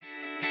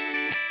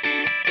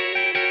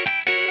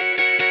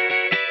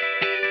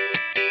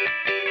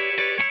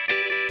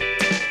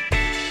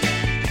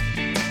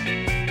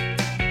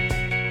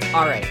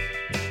All right.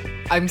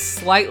 I'm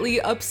slightly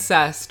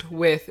obsessed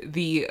with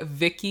the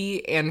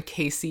Vicky and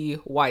Casey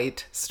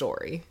White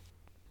story.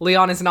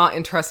 Leon is not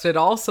interested at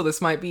all, so this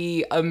might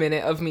be a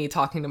minute of me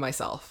talking to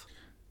myself.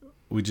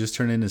 We just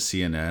turned into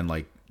CNN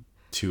like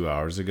 2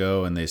 hours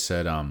ago, and they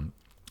said,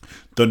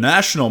 the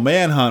national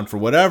manhunt for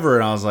whatever.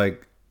 And I was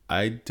like,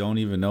 I don't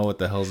even know what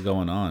the hell's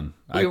going on.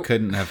 I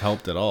couldn't have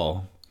helped at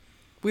all.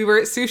 We were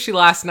at sushi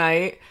last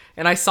night,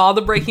 and I saw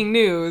the breaking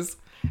news,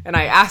 and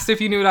I asked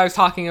if you knew what I was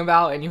talking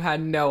about, and you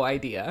had no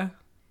idea.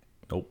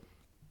 Nope.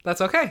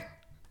 That's okay.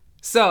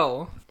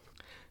 So,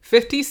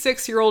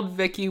 56-year-old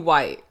Vicky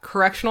White,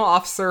 correctional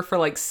officer for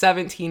like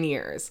 17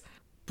 years,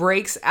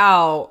 breaks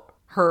out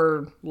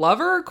her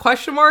lover, ?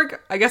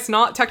 I guess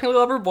not technically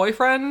lover,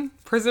 boyfriend,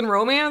 prison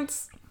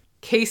romance.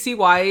 Casey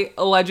White,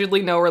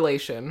 allegedly no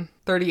relation,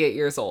 38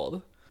 years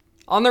old.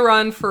 On the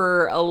run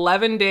for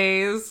 11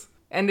 days,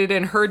 ended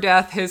in her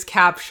death, his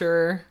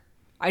capture.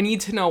 I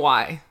need to know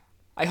why.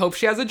 I hope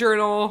she has a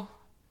journal.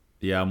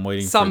 Yeah, I'm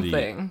waiting for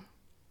the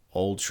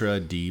ultra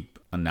deep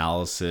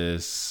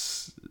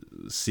analysis,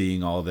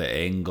 seeing all the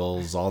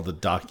angles, all the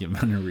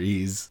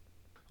documentaries,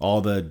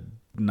 all the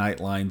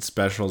Nightline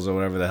specials or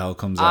whatever the hell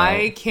comes out.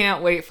 I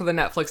can't wait for the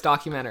Netflix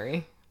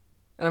documentary.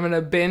 And I'm going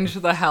to binge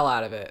the hell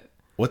out of it.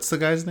 What's the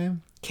guy's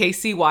name?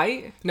 Casey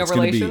White? No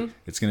relation?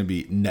 It's going to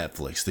be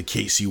Netflix, the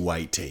Casey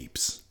White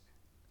tapes.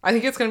 I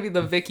think it's going to be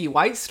the Vicky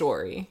White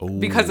story. Ooh.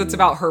 Because it's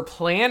about her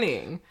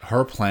planning.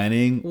 Her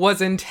planning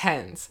was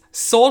intense.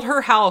 Sold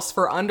her house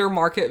for under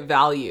market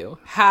value.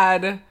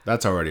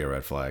 That's already a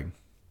red flag.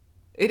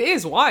 It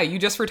is. Why? You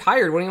just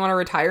retired. Wouldn't you want to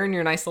retire in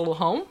your nice little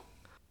home?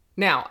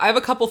 Now, I have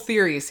a couple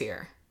theories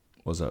here.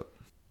 What's up?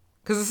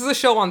 Because this is a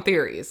show on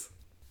theories.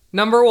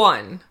 Number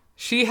one,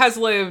 she has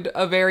lived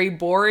a very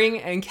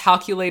boring and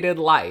calculated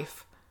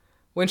life.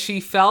 When she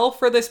fell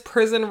for this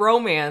prison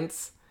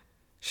romance,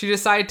 she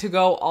decided to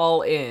go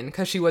all in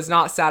because she was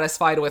not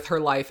satisfied with her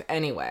life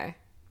anyway.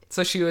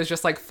 So she was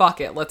just like, fuck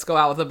it, let's go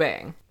out with a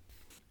bang.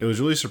 It was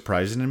really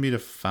surprising to me to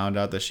find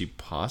out that she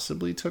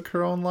possibly took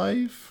her own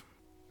life.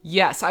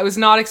 Yes, I was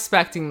not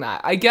expecting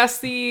that. I guess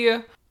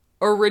the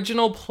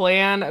original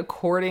plan,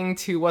 according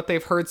to what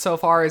they've heard so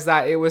far, is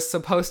that it was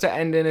supposed to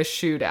end in a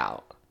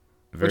shootout.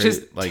 Which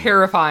is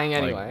terrifying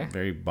anyway.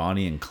 Very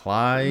Bonnie and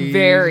Clyde.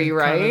 Very,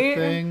 right? Kind of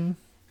thing.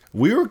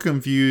 We were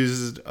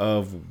confused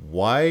of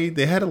why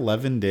they had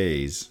 11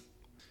 days.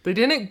 They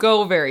didn't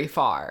go very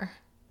far.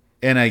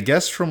 And I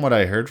guess from what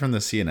I heard from the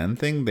CNN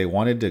thing, they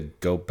wanted to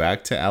go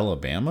back to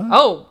Alabama?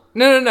 Oh,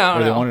 no.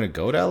 Or they wanted to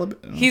go to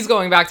Alabama? He's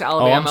going back to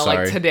Alabama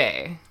like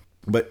today.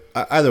 But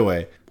either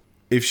way,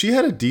 if she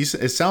had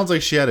it sounds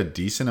like she had a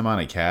decent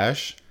amount of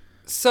cash.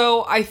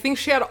 So I think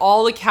she had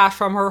all the cash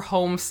from her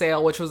home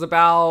sale, which was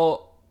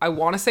about, I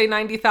want to say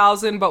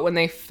 90,000, but when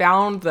they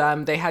found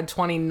them, they had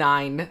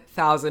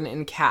 29,000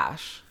 in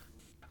cash.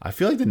 I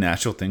feel like the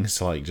natural thing is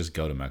to like just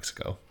go to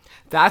Mexico.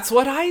 That's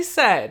what I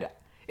said.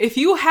 If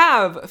you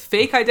have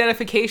fake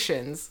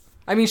identifications,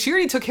 I mean, she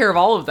already took care of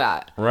all of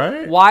that.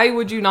 Right? Why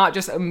would you not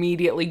just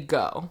immediately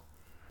go?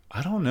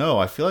 I don't know.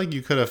 I feel like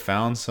you could have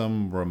found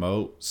some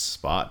remote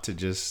spot to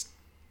just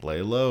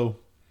lay low.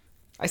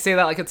 I say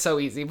that like it's so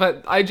easy,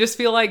 but I just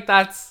feel like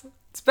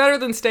it's better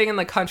than staying in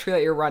the country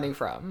that you're running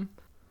from.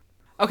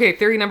 Okay,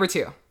 theory number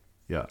 2.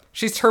 Yeah.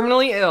 She's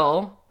terminally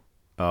ill.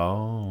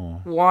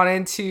 Oh.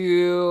 Wanted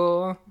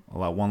to...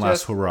 One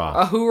last hurrah.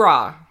 A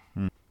hoorah.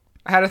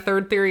 I had a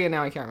third theory and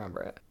now I can't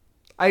remember it.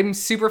 I'm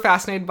super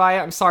fascinated by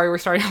it. I'm sorry we're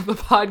starting off the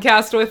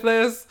podcast with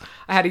this.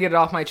 I had to get it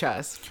off my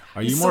chest.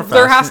 Are you more fascinated?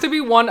 There has to be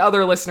one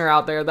other listener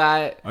out there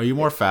that... Are you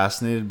more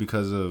fascinated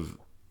because of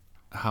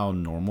how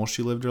normal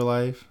she lived her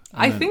life?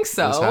 I think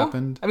so. This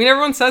happened? I mean,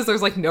 everyone says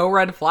there's like no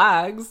red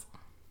flags.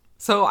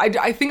 So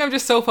I think I'm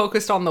just so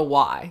focused on the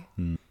why.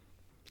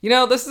 You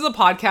know, this is a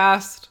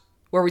podcast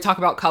where we talk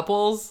about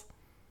couples.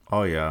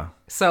 Oh, yeah.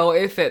 So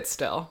it fits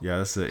still. Yeah,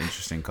 this is an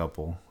interesting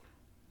couple.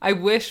 I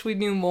wish we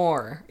knew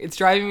more. It's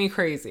driving me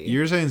crazy.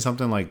 You're saying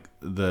something like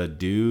the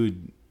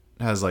dude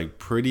has like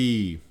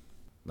pretty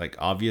like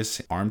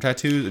obvious arm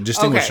tattoos?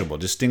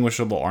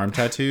 Distinguishable arm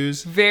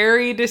tattoos.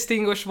 Very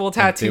distinguishable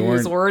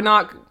tattoos. We're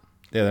not...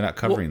 Yeah, they're not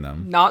covering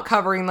them. Not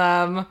covering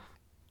them.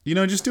 You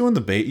know, just doing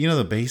the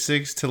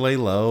basics to lay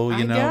low,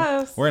 you know?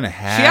 Guess. Wearing a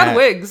hat. She had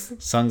wigs.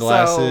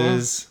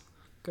 Sunglasses. So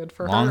good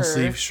for her. Long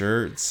sleeve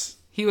shirts.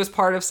 He was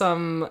part of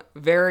some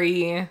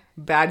very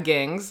bad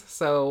gangs,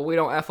 so we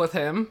don't F with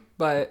him.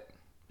 But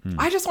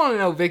I just want to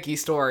know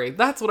Vicky's story.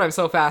 That's what I'm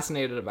so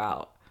fascinated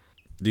about.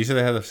 Do you say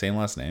they have the same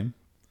last name?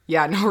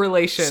 Yeah, no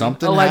relation.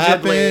 Something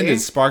allegedly happened. It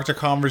sparked a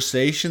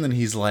conversation, and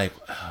he's like,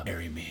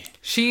 marry me.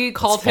 She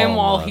called him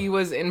while he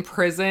was in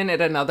prison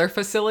at another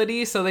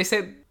facility. So they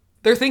say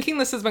they're thinking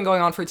this has been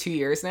going on for 2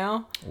 years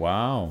now.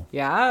 Wow.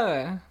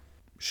 Yeah.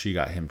 She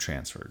got him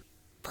transferred.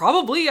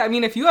 Probably. I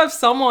mean, if you have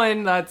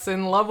someone that's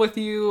in love with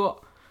you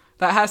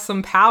that has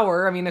some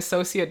power, I mean,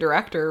 associate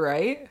director,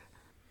 right?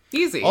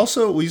 Easy.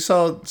 Also, we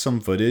saw some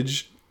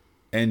footage,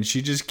 and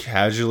she just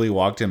casually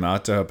walked him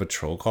out to a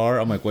patrol car.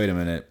 I'm like, wait a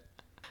minute.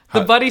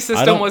 The buddy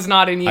system was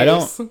not in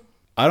use.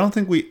 I don't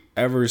think we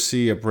ever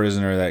see a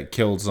prisoner that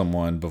killed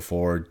someone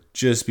before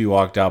just be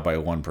walked out by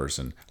one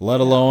person, let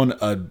alone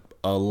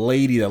a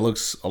lady that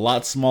looks a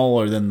lot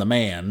smaller than the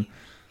man.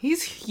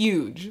 He's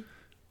huge,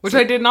 which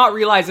I did not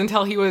realize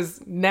until he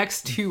was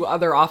next to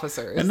other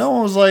officers. And no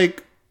one was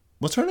like,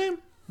 what's her name?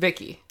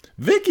 Vicky.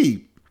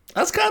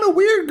 That's kind of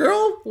weird,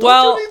 girl.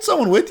 Well, Don't you need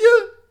someone with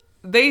you?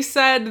 They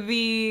said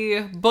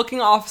the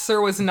booking officer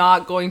was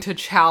not going to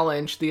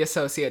challenge the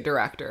associate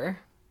director.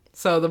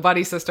 So the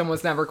buddy system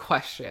was never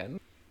questioned.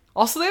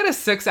 Also, they had a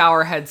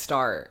 6-hour head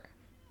start.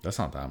 That's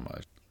not that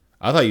much.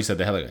 I thought you said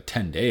they had like a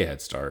 10-day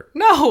head start.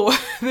 No,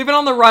 they've been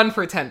on the run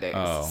for 10 days.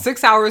 Oh.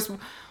 6 hours,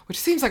 which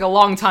seems like a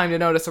long time to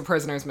notice a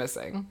prisoner's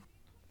missing.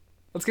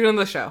 Let's get into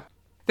the show.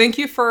 Thank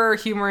you for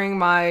humoring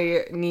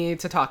my need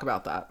to talk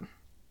about that.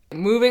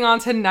 Moving on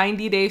to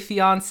 90 Day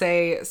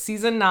Fiancé,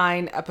 Season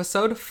 9,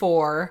 Episode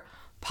 4,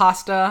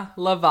 Pasta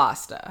La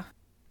Vasta.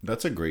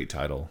 That's a great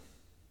title.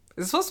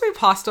 Is it supposed to be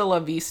Pasta La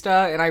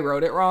Vista and I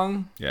wrote it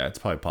wrong? Yeah, it's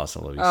probably Pasta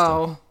La Vista.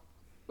 Oh,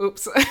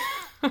 oops.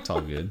 It's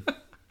all good.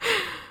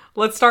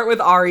 Let's start with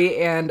Ari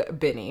and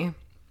Binny.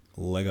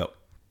 Leg up.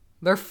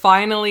 They're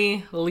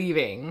finally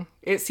leaving.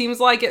 It seems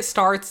like it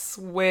starts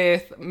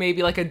with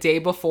maybe like a day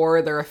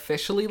before they're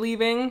officially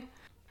leaving.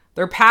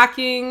 They're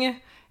packing,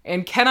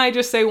 and can I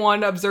just say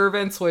one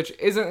observance, which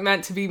isn't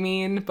meant to be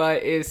mean,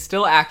 but is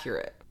still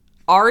accurate.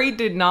 Ari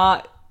did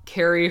not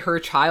carry her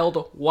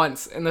child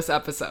once in this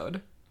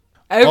episode.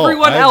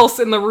 Everyone else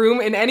in the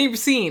room in any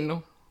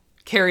scene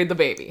carried the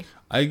baby.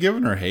 I've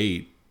given her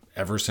hate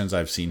ever since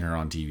I've seen her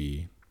on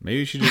TV.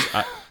 Maybe she just...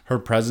 her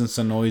presence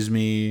annoys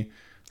me.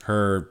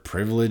 Her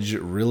privilege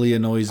really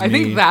annoys me. I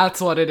think that's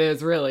what it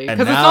is, really.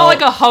 Because it's not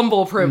like a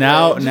humble privilege.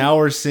 Now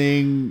we're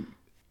seeing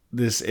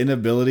this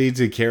inability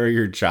to carry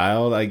your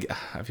child.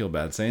 I feel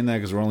bad saying that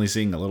because we're only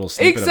seeing a little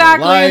snippet of her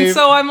life. And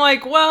so I'm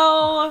like,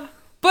 well...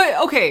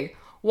 But, okay,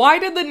 why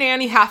did the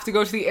nanny have to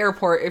go to the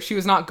airport if she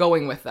was not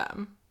going with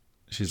them?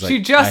 She's like, she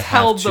just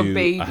held the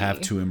baby. I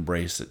have to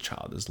embrace the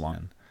child as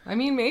long. I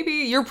mean, maybe.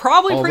 You're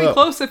probably pretty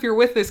close if you're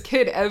with this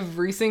kid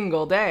every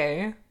single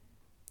day.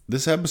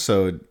 This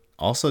episode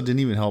also didn't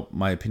even help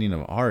my opinion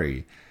of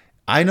Ari.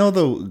 I know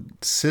the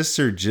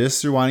sister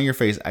just threw wine in your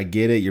face. I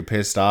get it. You're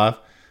pissed off.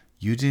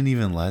 You didn't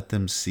even let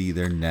them see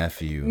their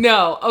nephew.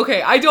 No.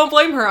 Okay. I don't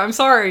blame her. I'm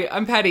sorry.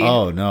 I'm petty.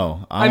 Oh,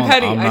 no. I'm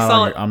petty.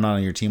 I'm not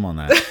on your team on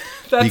that.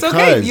 That's because,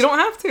 okay. You don't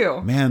have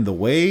to. Man, the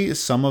way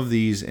some of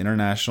these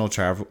international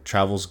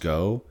travels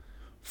go,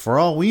 for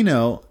all we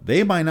know,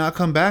 they might not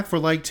come back for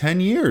like 10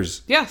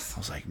 years. Yes. I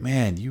was like,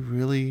 man, you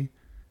really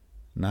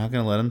not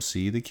going to let them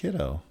see the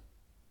kiddo?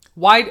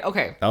 Why?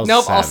 Okay. Nope.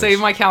 Savage. I'll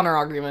save my counter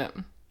argument.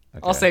 Okay.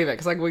 I'll save it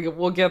because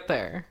we'll get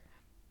there.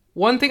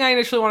 One thing I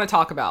initially want to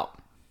talk about.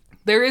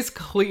 There is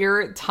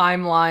clear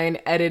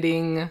timeline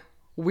editing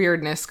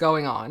weirdness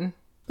going on.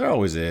 There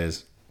always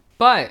is.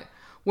 But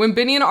when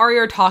Binny and Ari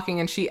are talking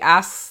and she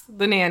asks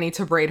the nanny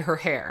to braid her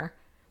hair,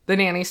 the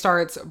nanny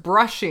starts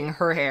brushing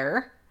her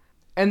hair.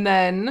 And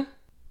then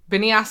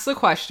Binny asks a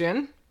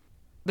question.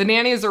 The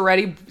nanny is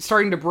already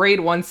starting to braid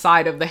one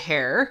side of the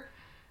hair.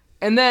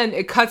 And then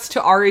it cuts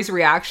to Ari's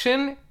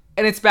reaction,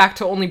 and it's back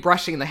to only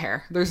brushing the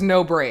hair. There's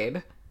no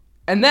braid.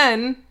 And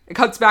then it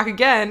cuts back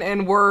again,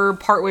 and we're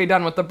partway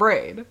done with the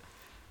braid.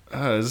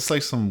 Is this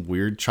like some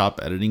weird chop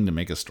editing to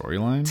make a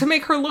storyline? To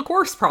make her look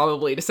worse,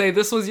 probably. To say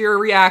this was your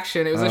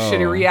reaction. It was a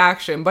shitty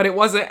reaction. But it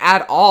wasn't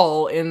at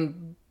all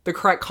in the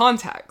correct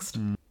context.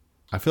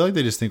 I feel like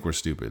they just think we're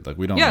stupid. Like,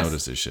 we don't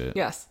notice this shit.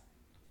 Yes.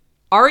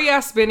 Ari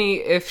asks Binny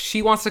if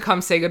she wants to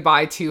come say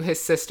goodbye to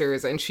his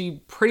sisters, and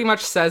she pretty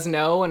much says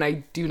no, and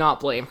I do not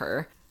blame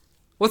her.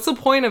 What's the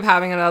point of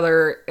having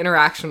another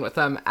interaction with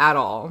them at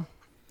all?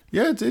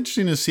 Yeah, it's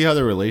interesting to see how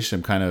their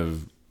relationship kind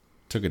of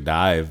took a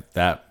dive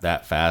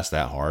that fast,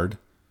 that hard.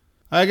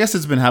 I guess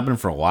it's been happening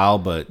for a while,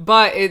 but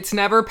it's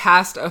never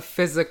past a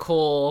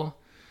physical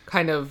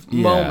kind of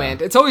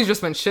moment. It's always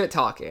just been shit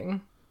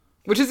talking,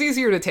 which is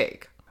easier to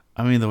take.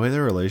 I mean, the way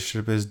their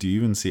relationship is, do you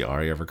even see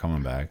Ari ever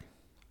coming back?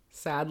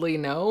 Sadly,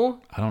 no.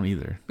 I don't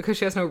either. Because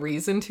she has no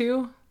reason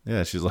to.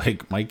 Yeah, she's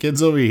like, my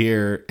kid's over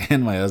here,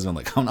 and my husband,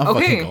 like, I'm not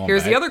fucking going back.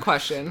 Here's the other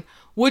question.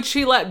 Would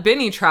she let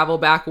Binny travel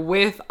back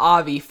with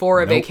Avi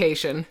for a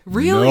vacation?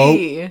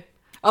 Really? Nope.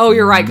 Oh,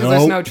 you're right, because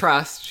there's no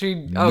trust.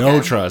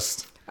 No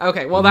trust.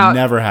 Okay, well that...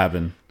 never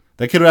happened.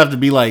 That kid would have to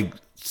be like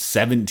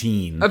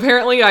 17.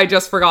 Apparently, I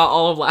just forgot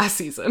all of last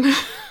season.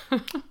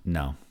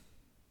 No.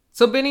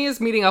 So Binny is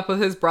meeting up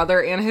with his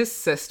brother and his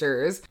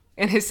sisters,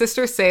 and his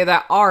sisters say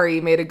that Ari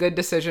made a good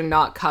decision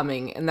not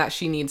coming and that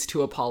she needs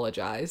to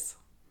apologize.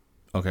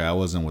 Okay, I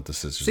wasn't with the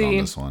sisters on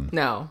this one.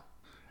 No.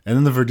 And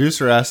then the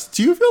producer asked,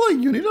 do you feel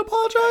like you need to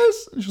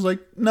apologize? And she's like,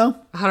 no.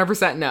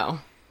 100% no.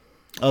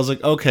 I was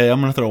like, okay, I'm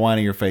going to throw wine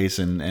in your face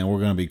and we're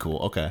going to be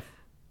cool.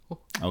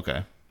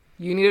 Okay.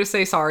 You need to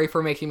say sorry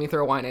for making me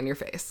throw wine in your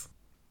face.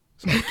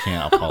 So I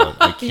can't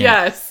apologize.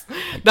 Yes,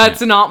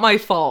 that's not my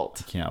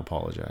fault. I can't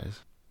apologize.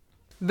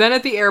 Then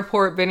at the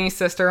airport, Binny's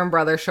sister and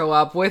brother show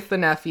up with the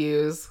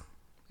nephews.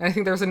 And I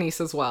think there's a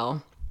niece as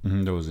well.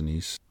 There was a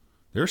niece.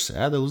 They're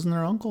sad. They're losing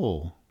their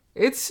uncle.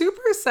 It's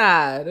super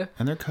sad.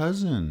 And their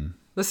cousin.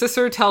 The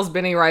sister tells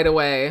Benny right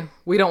away,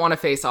 we don't want to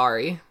face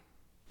Ari.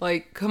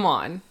 Like, come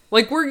on.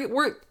 Like,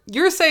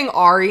 you're saying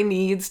Ari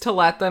needs to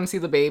let them see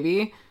the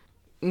baby?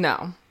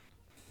 No.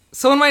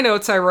 So in my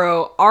notes I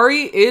wrote,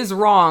 Ari is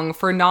wrong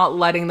for not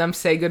letting them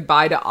say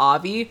goodbye to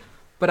Avi,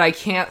 but I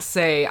can't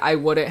say I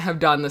wouldn't have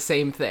done the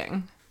same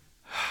thing.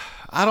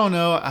 I don't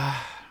know.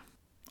 I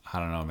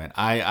don't know, man.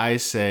 I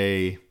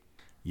say,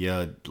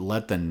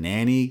 let the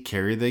nanny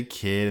carry the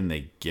kid and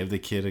they give the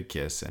kid a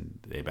kiss and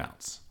they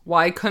bounce.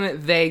 Why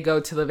couldn't they go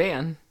to the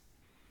van?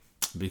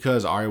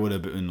 Because Ari would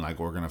have been like,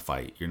 we're going to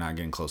fight. You're not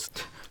getting close.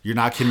 You're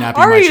not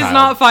kidnapping my child. Ari is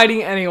not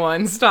fighting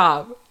anyone.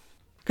 Stop.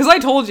 Because I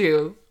told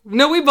you.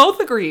 No, we both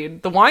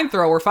agreed. The wine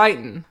throw, we're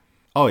fighting.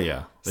 Oh,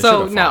 yeah.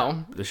 So,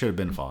 no. They should have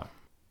been fought.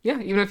 Yeah,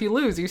 even if you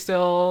lose, you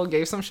still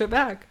gave some shit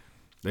back.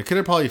 They could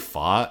have probably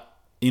fought.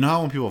 You know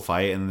how when people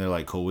fight and they're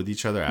like cool with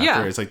each other after?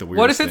 Yeah. It's like the weirdest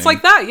What if it's thing?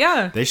 like that?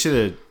 Yeah. They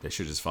should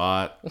just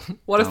fought.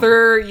 What if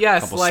they're, a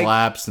couple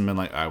slaps and been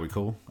like, all right, we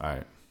cool? All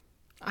right.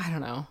 I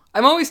don't know.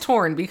 I'm always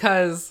torn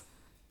because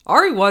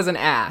Ari was an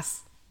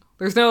ass.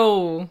 There's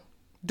no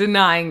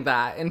denying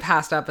that in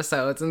past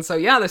episodes. And so,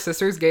 yeah, the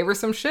sisters gave her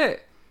some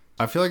shit.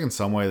 I feel like in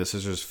some way the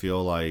sisters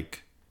feel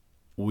like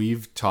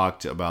we've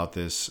talked about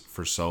this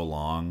for so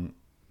long.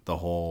 The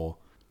whole,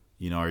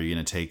 are you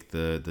going to take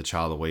the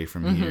child away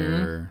from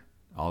here?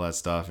 All that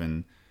stuff.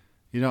 And,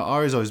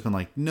 Ari's always been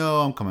like,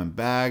 no, I'm coming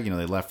back. They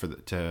left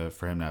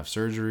for him to have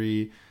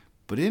surgery.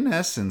 But in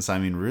essence, I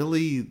mean,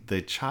 really,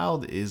 the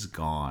child is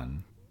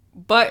gone.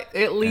 But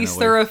at least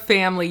they're a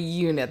family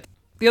unit.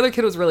 The other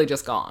kid was really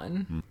just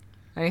gone. Mm-hmm.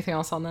 Anything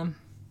else on them?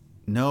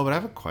 No, but I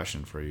have a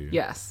question for you.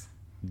 Yes.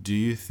 Do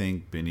you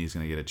think Benny's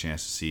going to get a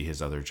chance to see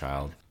his other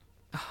child?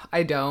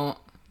 I don't.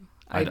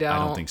 I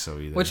don't think so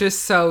either. Which is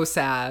so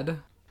sad.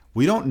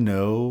 We don't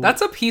know.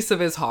 That's a piece of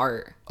his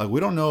heart. Like, we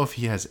don't know if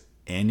he has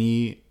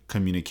any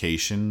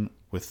communication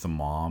with the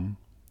mom.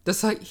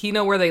 Does he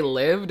know where they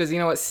live? Does he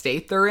know what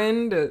state they're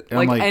in?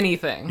 Like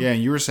anything. Yeah,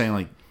 and you were saying,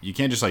 like, you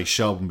can't just, like,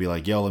 show up and be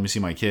like, yo, let me see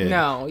my kid.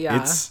 No, yeah.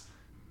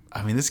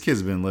 This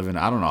kid's been living,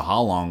 I don't know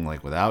how long,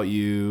 like, without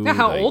you. Yeah,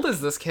 how old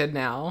is this kid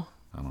now?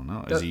 I don't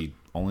know. Is he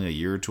only a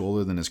year or two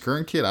older than his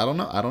current kid? I don't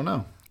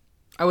know.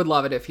 I would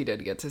love it if he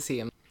did get to see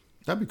him.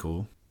 That'd be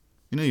cool.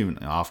 Even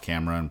off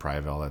camera and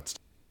private, all that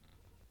stuff.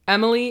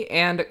 Emily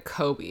and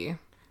Kobe.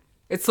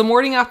 It's the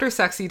morning after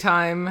sexy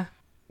time.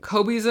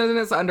 Kobe's in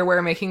his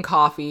underwear making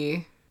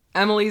coffee.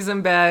 Emily's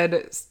in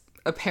bed,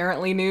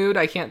 apparently nude,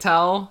 I can't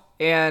tell.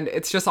 And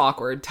it's just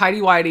awkward.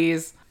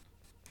 Tighty-whities.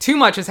 Too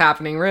much is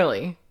happening,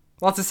 really.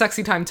 Lots of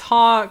sexy time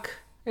talk.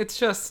 It's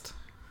just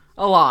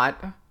a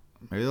lot.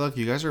 Maybe look,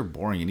 you guys are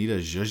boring. You need to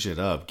zhuzh it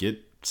up. Get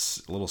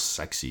a little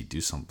sexy.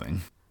 Do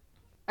something.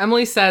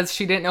 Emily says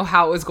she didn't know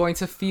how it was going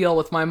to feel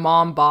with my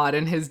mom bod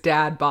and his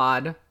dad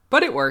bod.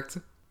 But it worked.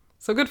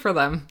 So good for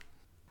them.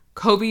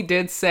 Kobe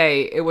did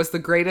say it was the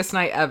greatest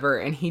night ever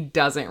and he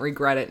doesn't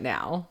regret it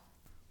now.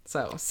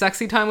 So,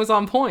 sexy time was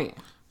on point.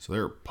 So they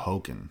were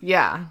poking.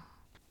 Yeah.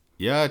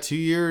 Yeah, 2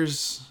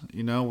 years,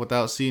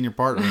 without seeing your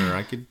partner,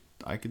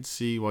 I could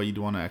see why you'd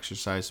want to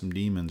exercise some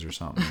demons or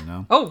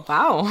something, Oh,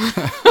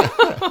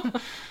 wow.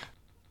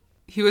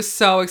 He was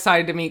so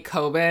excited to meet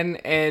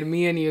Coben, and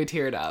me and you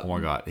teared up. Oh my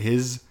God.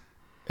 His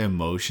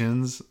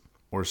emotions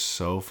were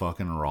so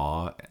fucking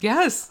raw.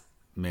 Yes.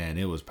 Man,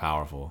 it was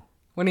powerful.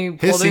 When he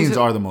His scenes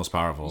are the most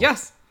powerful.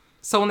 Yes.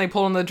 So when they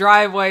pulled in the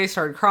driveway,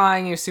 started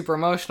crying, he was super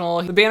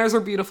emotional. The banners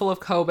were beautiful of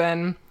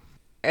Coben,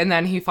 and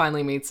then he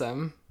finally meets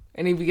him,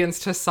 and he begins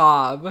to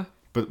sob.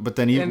 But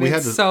then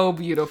it's so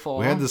beautiful.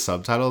 We had the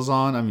subtitles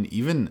on. I mean,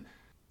 even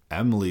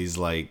Emily's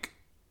like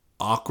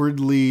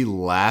awkwardly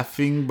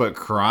laughing but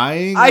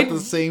crying at the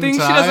same time. I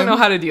think she doesn't know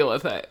how to deal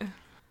with it.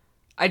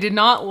 I did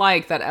not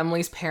like that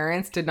Emily's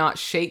parents did not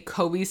shake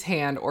Kobe's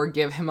hand or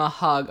give him a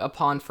hug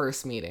upon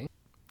first meeting.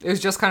 It was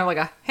just kind of like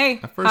a,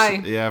 hey, hi.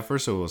 Yeah, at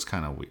first it was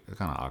kind of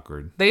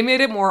awkward. They made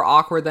it more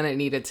awkward than it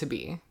needed to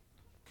be.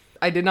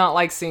 I did not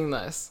like seeing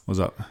this. What's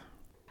up?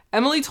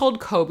 Emily told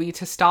Kobe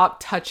to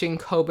stop touching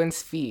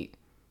Coben's feet.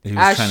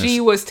 As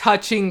she was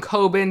touching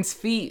Coben's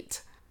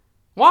feet.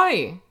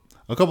 Why?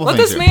 A couple things.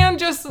 Let this man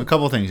just a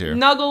couple things here.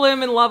 Snuggle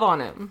him and love on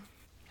him.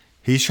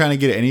 He's trying to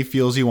get any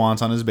feels he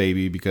wants on his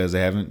baby because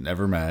they haven't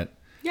ever met.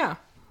 Yeah.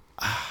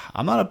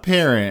 I'm not a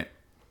parent,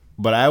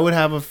 but I would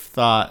have a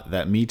thought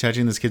that me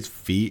touching this kid's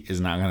feet is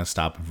not going to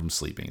stop him from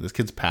sleeping. This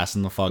kid's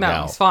passing the fuck out.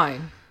 No, it's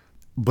fine.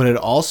 But it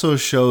also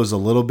shows a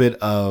little bit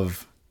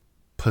of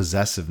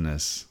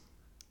possessiveness.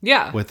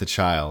 Yeah. With the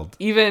child.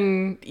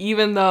 Even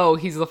though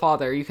he's the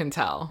father, you can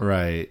tell.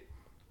 Right.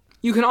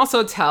 You can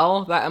also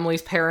tell that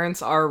Emily's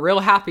parents are real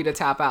happy to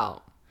tap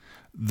out.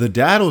 The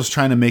dad was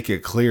trying to make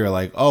it clear,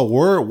 like, oh,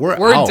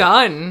 we're out.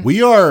 Done.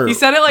 We are. He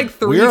said it like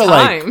 3 times. We are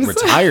like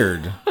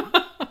retired.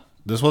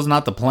 This was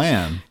not the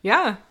plan.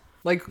 Yeah.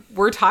 Like,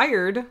 we're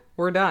tired.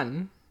 We're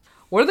done.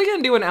 What are they going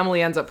to do when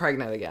Emily ends up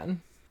pregnant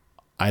again?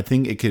 I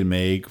think it could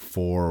make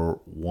for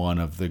one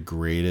of the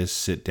greatest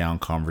sit-down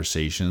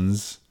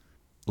conversations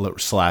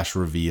 /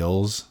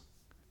 reveals.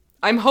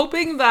 I'm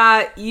hoping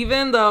that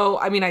even though,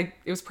 it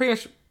was pretty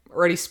much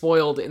already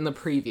spoiled in the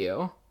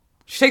preview.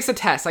 She takes a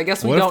test. I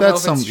guess we What don't if know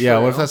that's if some it's true. yeah?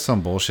 What if that's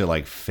some bullshit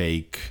like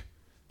fake?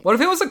 What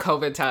if it was a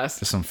COVID test?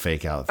 Just some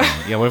fake out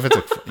thing. Yeah. What if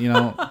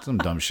it's some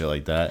dumb shit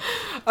like that?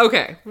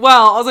 Okay.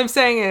 Well, all I'm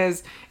saying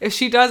is, if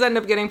she does end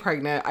up getting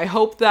pregnant, I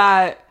hope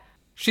that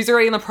she's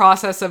already in the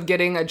process of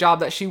getting a job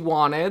that she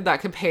wanted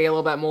that could pay a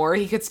little bit more.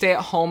 He could stay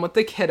at home with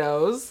the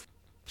kiddos.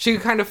 She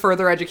could kind of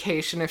further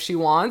education if she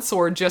wants,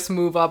 or just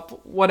move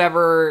up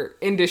whatever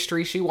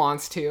industry she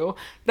wants to.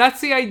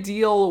 That's the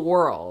ideal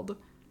world.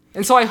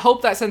 And so I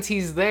hope that since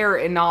he's there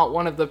and not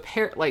one of the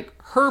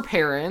her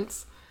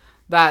parents,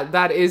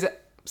 that is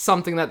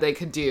something that they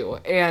could do.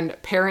 And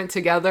parent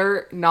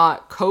together,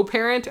 not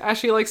co-parent, as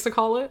she likes to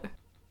call it.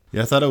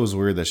 Yeah, I thought it was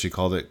weird that she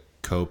called it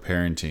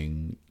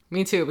co-parenting.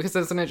 Me too, because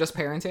isn't it just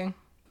parenting?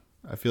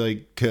 I feel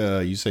like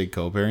you say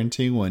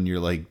co-parenting when you're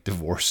like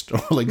divorced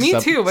or like Me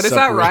too, but is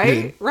that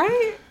right?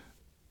 Right?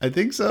 I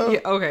think so. Yeah,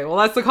 okay, well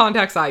that's the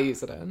context I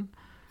use it in.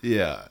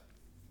 Yeah.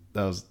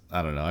 That was,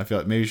 I don't know. I feel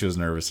like maybe she was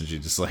nervous and she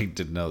just like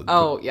didn't know.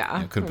 Oh,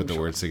 yeah. Couldn't put the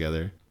words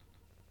together.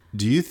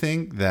 Do you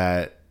think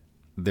that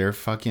their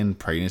fucking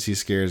pregnancy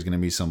scare is going to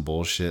be some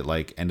bullshit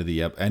like end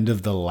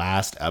of the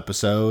last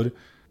episode?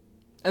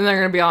 And they're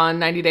going to be on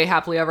 90 Day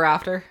Happily Ever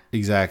After?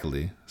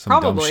 Exactly. Some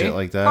dumb shit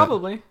like that.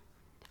 Probably.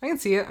 I can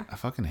see it. I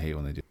fucking hate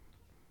when they do.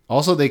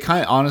 Also, they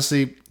kind of,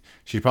 honestly,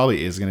 she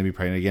probably is going to be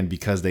pregnant again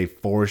because they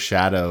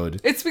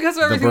foreshadowed. It's because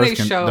of everything they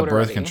showed the birth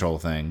already. control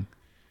thing.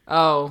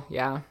 Oh,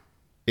 yeah.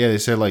 Yeah, they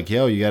said like,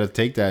 yo, you got to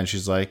take that. And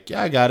she's like,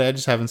 yeah, I got it. I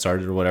just haven't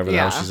started or whatever the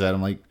hell she said.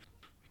 I'm like,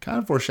 kind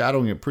of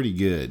foreshadowing it pretty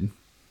good.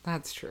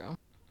 That's true.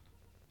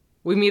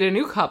 We meet a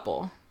new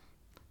couple.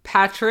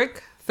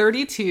 Patrick,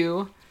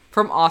 32,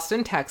 from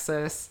Austin,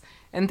 Texas,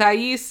 and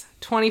Thais,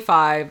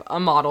 25, a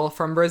model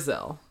from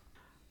Brazil.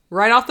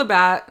 Right off the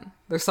bat,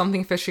 there's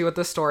something fishy with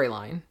the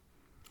storyline.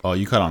 Oh,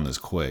 you cut on this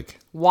quick.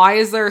 Why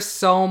is there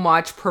so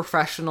much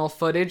professional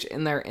footage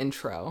in their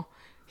intro?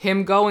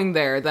 Him going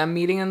there, them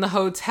meeting in the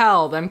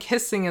hotel, them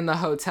kissing in the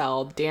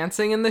hotel,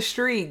 dancing in the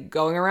street,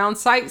 going around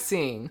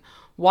sightseeing.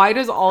 Why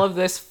does all of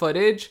this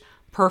footage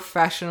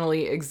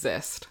professionally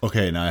exist?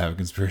 Okay, now I have a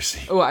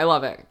conspiracy. Oh, I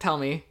love it. Tell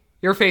me.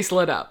 Your face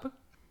lit up.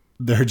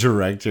 Their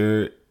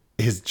director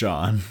is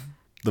John,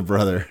 the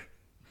brother.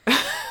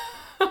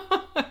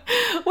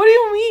 What do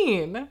you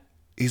mean?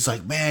 He's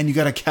like, man, you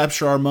gotta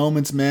capture our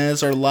moments, man.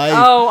 It's our life.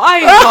 Oh, I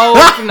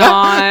hope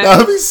not. That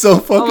would be so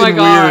fucking weird.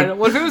 Oh my god.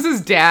 What if it was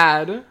his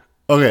dad?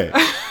 Okay.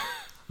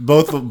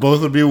 both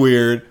would be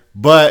weird,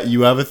 but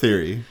you have a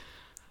theory.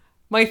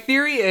 My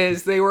theory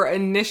is they were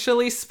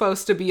initially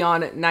supposed to be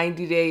on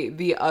 90 Day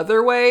the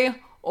other way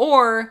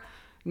or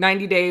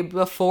 90 Day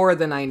before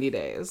the 90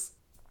 days.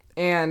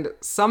 And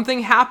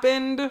something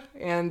happened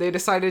and they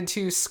decided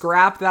to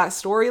scrap that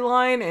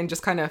storyline and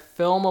just kind of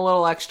film a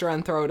little extra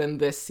and throw it in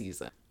this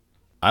season.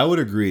 I would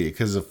agree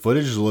because the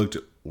footage looked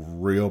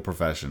real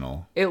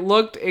professional. It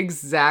looked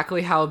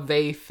exactly how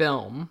they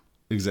film.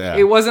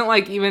 Exactly. It wasn't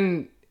like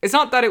even... It's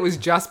not that it was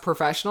just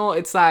professional.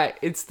 It's that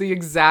it's the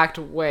exact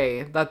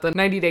way that the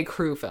 90 Day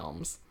crew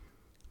films.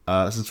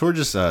 Since we're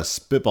just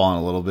spitballing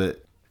a little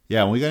bit.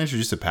 Yeah, when we got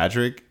introduced to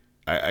Patrick,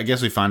 I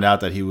guess we found out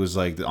that he was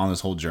like on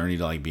this whole journey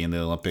to like be in the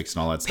Olympics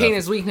and all that stuff. Pain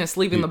is weakness,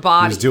 leaving the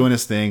body. He was doing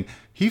his thing.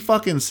 He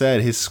fucking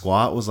said his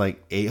squat was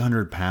like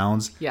 800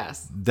 pounds.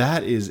 Yes.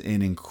 That is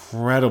an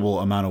incredible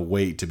amount of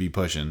weight to be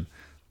pushing.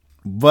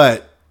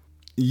 But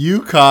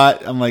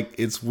I'm like,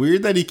 it's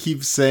weird that he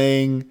keeps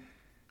saying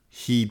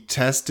he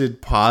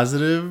tested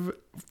positive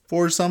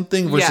for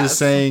something versus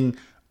saying,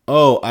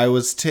 oh, I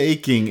was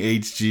taking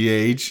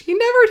HGH. He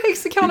never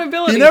takes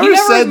accountability. He never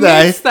said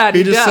that.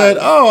 He just said,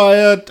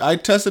 oh, I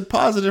tested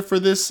positive for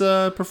this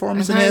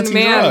performance-enhancing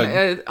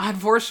drug.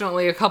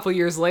 Unfortunately, a couple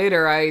years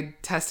later, I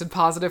tested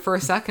positive for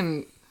a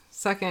second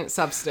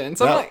substance.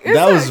 That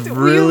was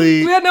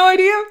really... We had no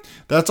idea?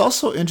 That's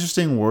also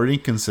interesting wording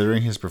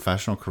considering his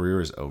professional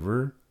career is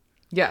over.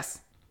 Yes.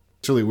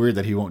 It's really weird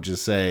that he won't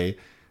just say,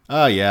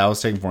 oh, yeah, I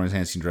was taking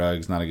performance-enhancing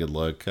drugs. Not a good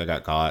look. I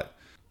got caught.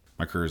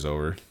 My career's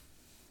over.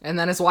 And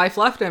then his wife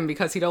left him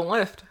because he don't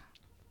lift.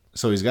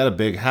 So he's got a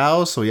big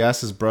house, so he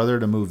asked his brother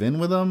to move in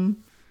with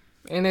him.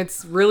 And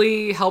it's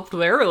really helped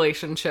their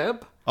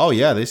relationship. Oh,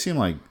 yeah, they seem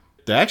like...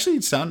 They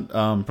actually sound,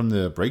 from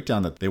the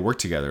breakdown, that they work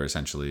together,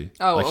 essentially.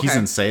 Oh, like, okay. he's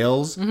in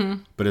sales,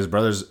 but his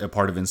brother's a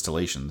part of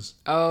installations.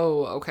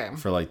 Oh, okay.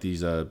 For, like,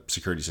 these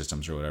security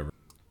systems or whatever.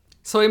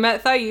 So he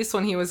met Thais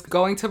when he was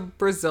going to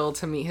Brazil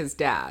to meet his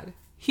dad.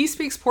 He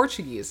speaks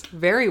Portuguese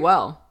very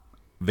well.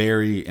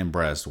 Very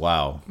impressed.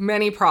 Wow.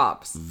 Many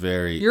props.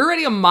 Very. You're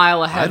already a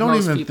mile ahead of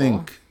most people.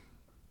 Think...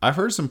 I've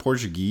heard some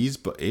Portuguese,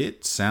 but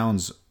it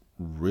sounds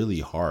really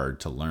hard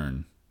to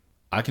learn.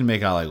 I can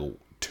make out like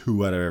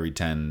 2 out of every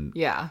 10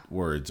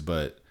 words,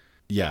 but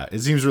yeah, it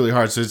seems really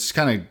hard. So it's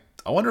kind of...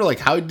 I wonder, like,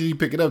 how did he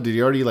pick it up? Did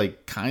he already,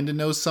 like, kind of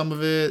know some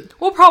of it?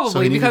 Well,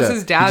 probably, because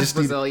his dad's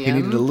Brazilian. He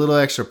needed a little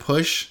extra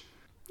push.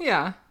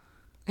 Yeah.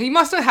 He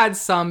must have had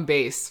some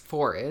base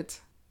for it.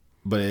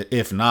 But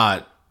if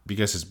not...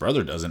 Because his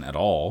brother doesn't at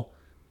all.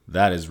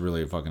 That is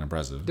really fucking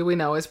impressive. Do we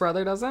know his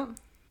brother doesn't?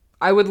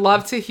 I would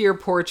love to hear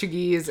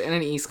Portuguese in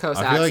an East Coast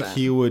accent. I feel like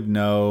he would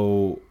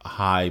know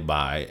hi,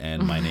 bye,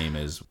 and my name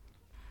is.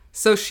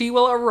 So she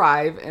will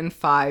arrive in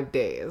 5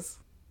 days.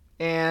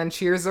 And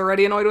Cheers is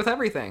already annoyed with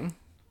everything.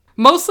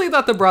 Mostly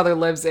that the brother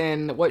lives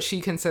in what she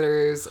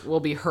considers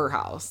will be her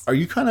house. Are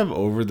you kind of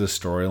over the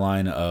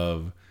storyline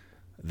of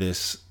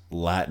this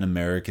Latin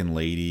American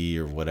lady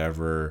or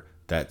whatever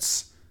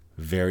that's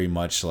very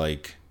much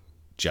like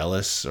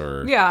jealous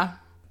or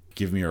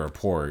give me a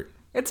report?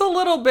 It's a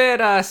little bit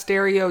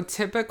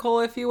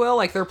stereotypical, if you will.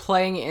 Like they're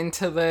playing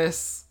into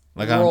this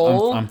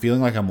role. I'm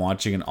feeling like I'm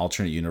watching an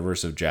alternate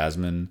universe of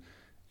Jasmine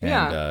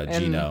and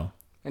Gino.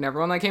 And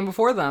everyone that came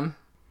before them.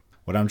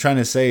 What I'm trying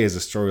to say is the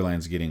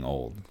storyline's getting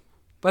old.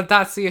 But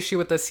that's the issue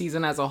with the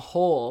season as a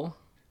whole.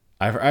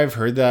 I've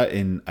heard that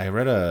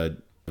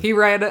He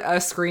read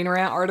a Screen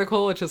Rant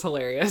article, which is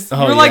hilarious.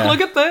 Oh, You're like,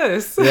 look at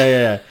this.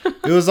 Yeah.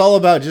 It was all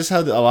about just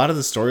how a lot of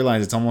the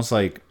storylines, it's almost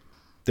like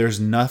there's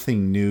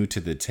nothing new to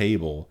the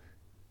table.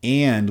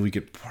 And we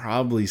could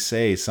probably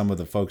say some of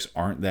the folks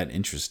aren't that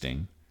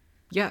interesting.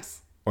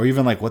 Yes. Or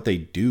even like what they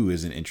do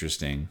isn't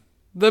interesting.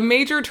 The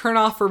major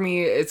turnoff for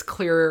me is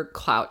clear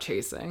clout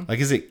chasing. Like,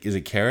 is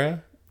it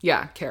Kara?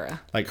 Yeah,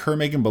 Kara. Like, her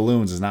making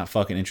balloons does not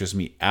fucking interest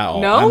me at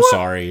all. No? I'm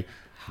sorry.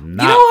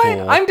 Not you know what?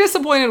 cool. I'm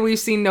disappointed we've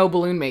seen no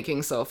balloon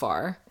making so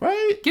far.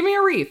 Right? Give me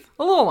a wreath.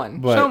 A little one.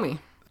 But show me.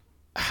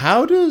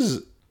 How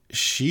does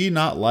she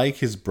not like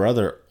his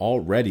brother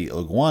already?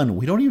 Like, one,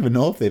 we don't even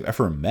know if they've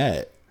ever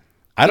met.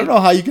 I don't know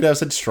how you could have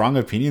such strong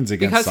opinions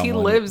against because someone.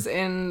 He lives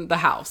in the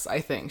house,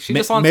 I think. She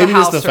just wants maybe the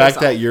house it's the to fact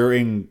herself. that you're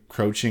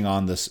encroaching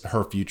on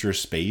her future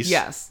space.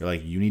 Yes. You're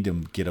like, you need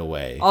to get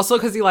away. Also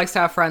because he likes to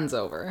have friends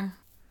over.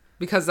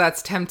 Because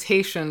that's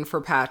temptation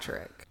for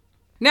Patrick.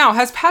 Now,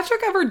 has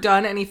Patrick ever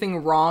done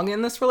anything wrong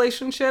in this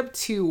relationship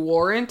to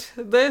warrant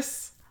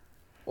this?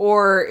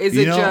 Or is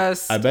it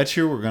just... I bet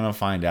you we're going to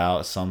find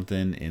out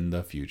something in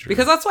the future.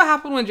 Because that's what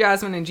happened with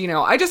Jasmine and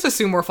Gino. I just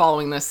assume we're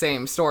following the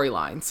same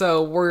storyline.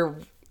 So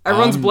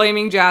everyone's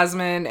blaming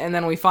Jasmine, and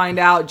then we find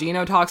out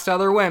Gino talks to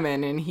other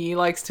women, and he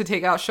likes to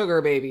take out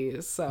sugar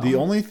babies. So the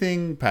only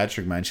thing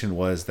Patrick mentioned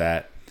was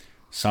that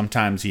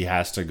sometimes he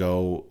has to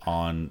go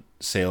on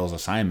sales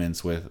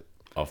assignments with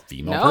a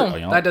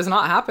female. That does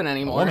not happen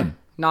anymore. Woman.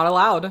 Not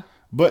allowed.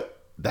 But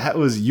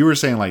you were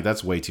saying like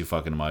that's way too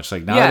fucking much.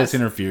 Like now that it's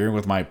interfering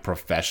with my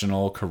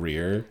professional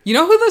career. You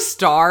know who the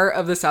star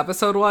of this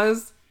episode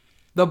was?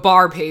 The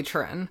bar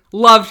patron.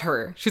 Loved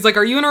her. She's like,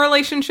 "Are you in a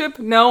relationship?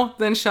 No?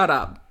 Then shut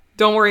up.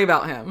 Don't worry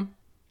about him."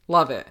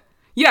 Love it.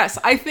 Yes,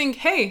 I think,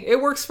 hey,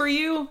 it works for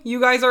you. You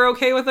guys are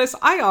okay with this.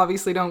 I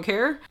obviously don't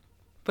care.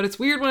 But it's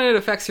weird when it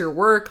affects your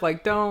work.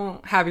 Like,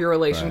 don't have your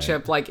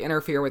relationship,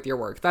 interfere with your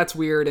work. That's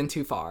weird and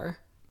too far.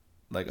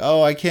 Like,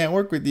 oh, I can't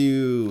work with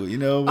you,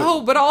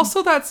 Oh, but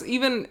also that's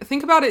even...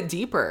 Think about it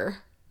deeper.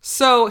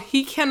 So,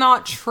 he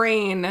cannot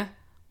train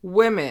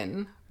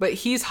women, but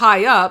he's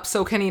high up,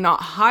 so can he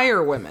not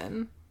hire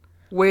women?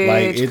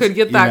 Which could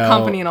get that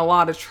company in a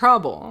lot of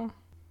trouble.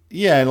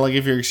 Yeah, and like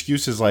if your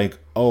excuse is like,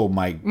 oh,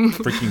 my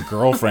freaking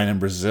girlfriend in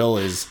Brazil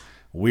is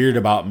weird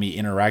about me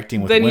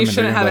interacting with women. Then you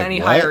shouldn't have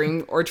any what?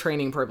 hiring or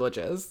training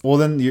privileges. Well,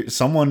 then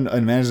someone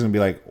in management is going to be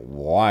like,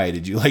 why?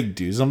 Did you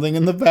do something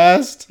in the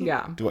past?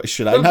 Yeah.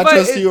 Should I not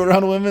trust you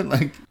around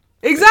women?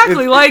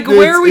 Exactly.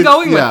 Where are we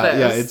going with this?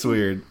 Yeah, it's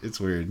weird. It's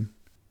weird.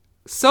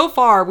 So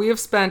far, we have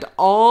spent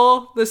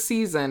all the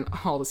season.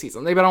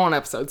 They've been on one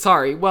episode.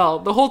 Sorry. Well,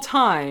 the whole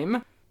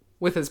time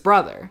with his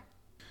brother.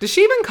 Does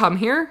she even come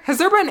here? Has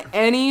there been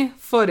any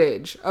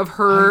footage of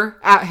her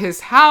at his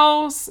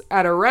house,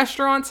 at a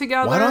restaurant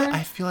together? Why don't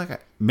I feel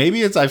like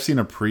maybe I've seen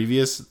a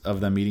previous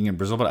of them meeting in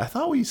Brazil, but I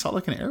thought we saw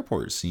an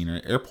airport scene or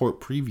airport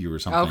preview or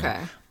something.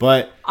 Okay.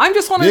 But I'm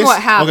just wondering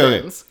what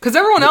happens. Because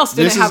everyone else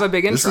didn't have a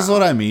big intro. This is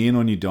what I mean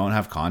when you don't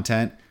have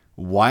content.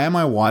 Why am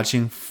I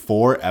watching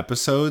 4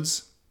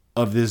 episodes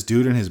of this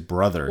dude and his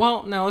brother?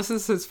 Well, no, this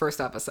is his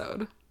first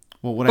episode.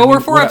 Well, we're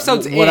 4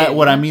 episodes in.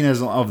 What I mean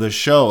is of the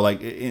show,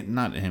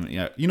 not him.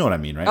 Yeah, you know what I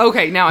mean, right?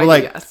 Okay, now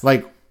I guess.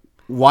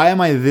 Why am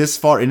I this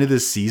far into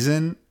this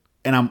season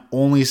and I'm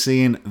only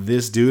seeing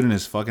this dude and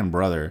his fucking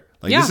brother?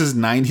 This is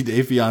 90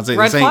 Day Fiance.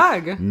 Red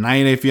flag.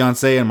 90 Day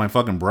Fiance and my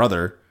fucking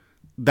brother.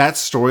 That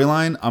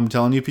storyline, I'm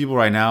telling you, people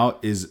right now,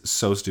 is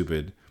so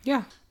stupid.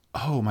 Yeah.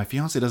 Oh, my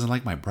fiance doesn't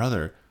like my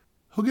brother.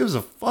 Who gives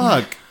a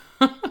fuck?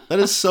 That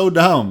is so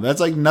dumb.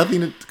 That's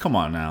nothing. Come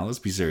on now, let's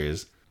be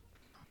serious.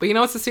 But you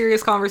know what's a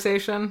serious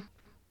conversation?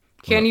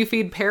 Can you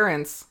feed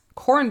parents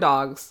corn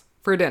dogs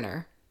for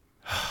dinner?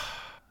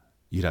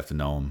 You'd have to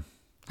know them.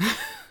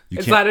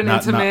 Is that an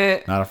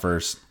intimate... Not a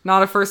first.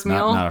 Not a first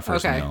meal? Not a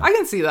first meal. I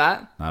can see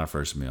that. Not a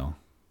first meal.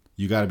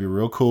 You got to be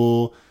real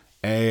cool.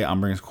 I'm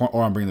bringing corn,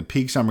 or I'm bringing the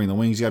pizza, I'm bringing the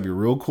wings. You got to be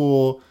real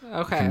cool.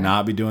 Okay. You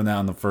cannot be doing that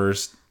on the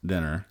first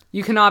dinner.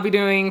 You cannot be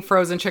doing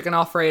frozen chicken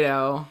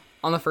Alfredo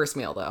on the first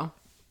meal, though.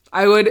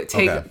 I would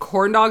take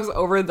corn dogs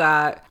over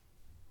that.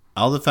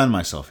 I'll defend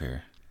myself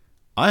here.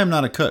 I am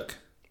not a cook.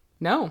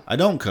 No. I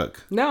don't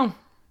cook. No.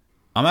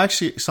 I'm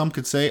actually, some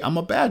could say I'm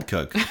a bad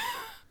cook.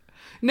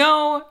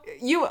 No,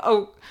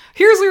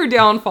 here's your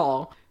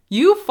downfall.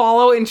 You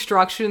follow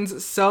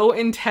instructions so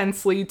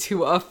intensely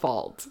to a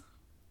fault.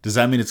 Does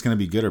that mean it's going to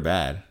be good or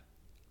bad?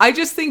 I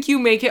just think you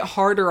make it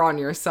harder on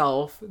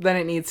yourself than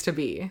it needs to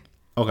be.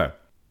 Okay.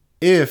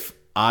 If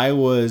I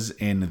was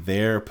in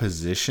their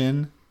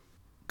position,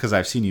 because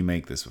I've seen you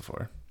make this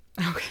before.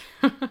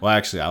 Okay. Well,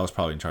 actually, I was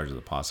probably in charge of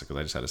the pasta because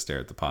I just had to stare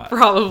at the pot.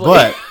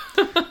 Probably.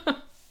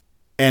 But,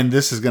 and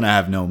this is going to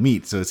have no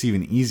meat, so it's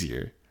even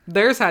easier.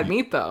 Theirs had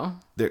meat, though.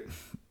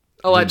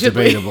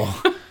 Allegedly. Debatable.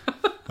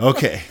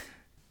 Okay.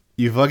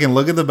 You fucking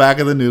look at the back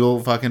of the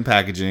noodle fucking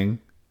packaging.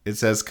 It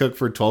says cook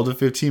for 12 to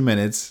 15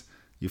 minutes.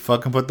 You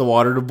fucking put the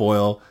water to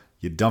boil.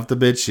 You dump the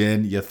bitch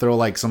in. You throw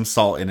like some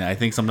salt in it. I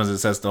think sometimes it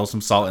says throw some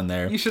salt in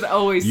there. You should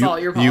always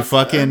salt your pasta.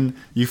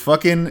 You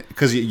fucking,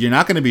 because you're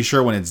not going to be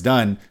sure when it's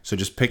done. So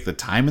just pick the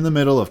time in the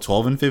middle of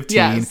 12 and 15.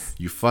 Yes.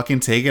 You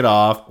fucking take it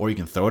off, or you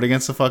can throw it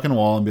against the fucking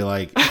wall and be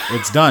like,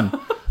 it's done.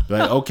 Be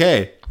like,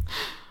 okay.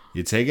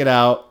 You take it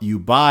out. You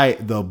buy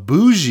the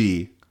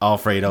bougie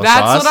Alfredo sauce.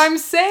 That's what I'm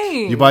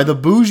saying. You buy the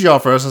bougie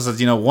Alfredo sauce.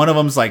 You know, one of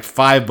them's like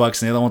 $5 and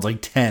the other one's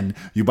like 10.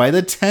 You buy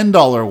the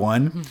 $10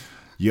 one.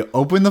 You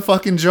open the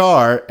fucking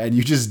jar and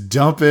you just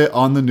dump it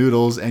on the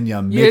noodles and you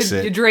mix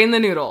it. You drain the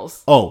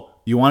noodles. Oh,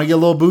 you want to get a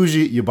little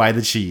bougie? You buy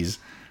the cheese.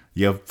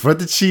 You put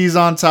the cheese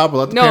on top. Or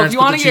let the no, parents if you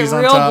want put to the cheese get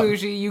on real top.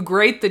 bougie, you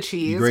grate the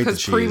cheese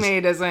because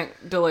pre-made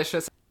isn't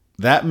delicious.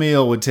 That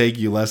meal would take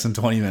you less than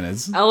 20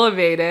 minutes.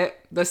 Elevate it.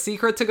 The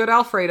secret to good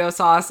Alfredo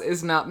sauce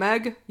is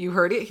nutmeg. You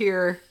heard it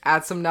here.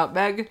 Add some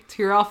nutmeg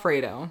to your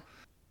Alfredo.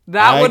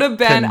 That would have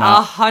been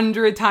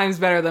 100 times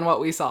better than what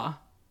we saw.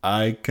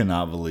 I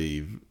cannot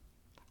believe.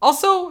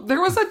 Also,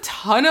 there was a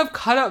ton of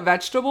cut up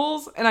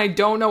vegetables, and I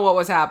don't know what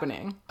was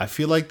happening. I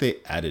feel like they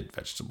added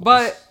vegetables.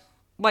 But,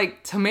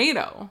 like,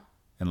 tomato.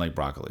 And, like,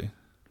 broccoli.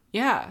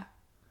 Yeah.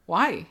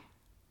 Why?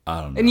 I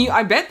don't know. And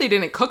I bet they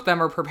didn't cook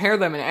them or prepare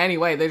them in any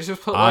way. They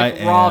just put, like,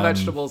 raw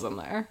vegetables in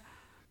there.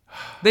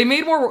 They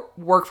made more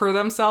work for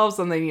themselves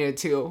than they needed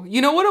to.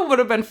 You know what it would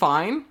have been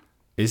fine?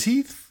 Is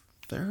he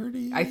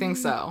 30? I think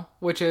so,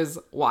 which is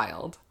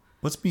wild.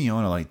 What's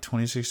Miona, like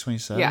 26,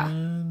 27?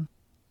 Yeah.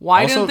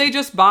 Why didn't they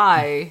just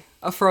buy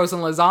a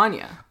frozen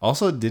lasagna?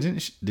 Also, didn't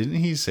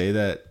he say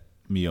that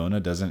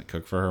Miona doesn't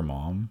cook for her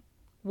mom?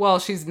 Well,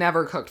 she's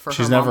never cooked for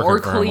her mom, or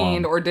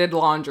cleaned, or did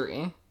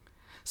laundry.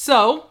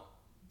 So,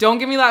 don't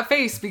give me that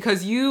face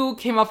because you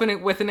came up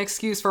with an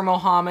excuse for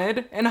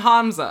Mohammed and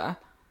Hamza.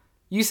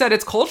 You said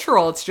it's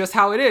cultural, it's just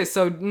how it is.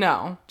 So,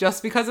 no,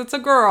 just because it's a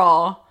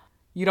girl,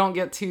 you don't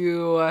get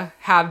to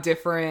have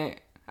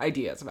different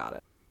ideas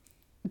about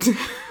it.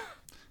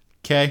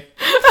 Okay.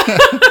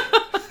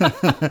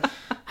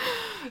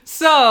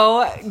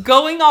 So,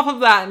 going off of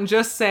that and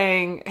just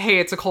saying, hey,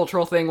 it's a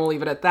cultural thing, we'll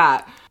leave it at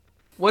that.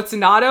 What's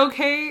not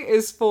okay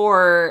is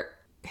for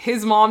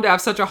his mom to have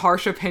such a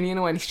harsh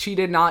opinion when she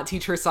did not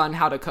teach her son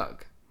how to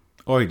cook.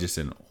 Or he just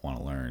didn't want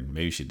to learn.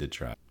 Maybe she did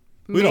try.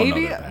 We don't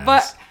know that.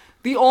 But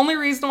the only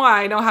reason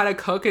why I know how to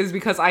cook is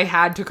because I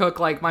had to cook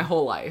like my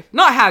whole life.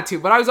 Not had to,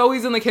 but I was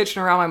always in the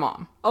kitchen around my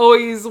mom.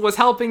 Always was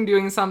helping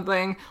doing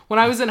something. When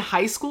I was in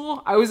high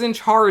school, I was in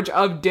charge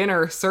of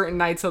dinner certain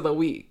nights of the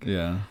week.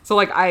 Yeah. So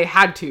like I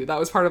had to. That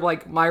was part of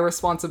like my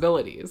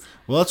responsibilities.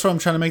 Well, that's where I'm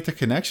trying to make the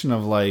connection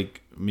of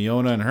like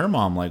Miona and her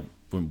mom. Like,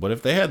 what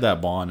if they had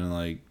that bond and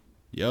like,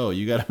 yo,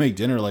 you got to make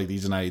dinner like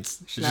these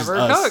nights. It's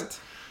never cooked.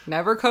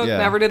 Never cooked. Yeah.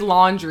 Never did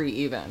laundry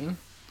even.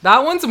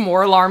 That one's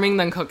more alarming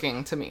than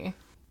cooking to me.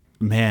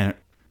 Man,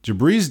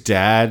 Jabri's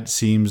dad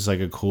seems like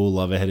a cool,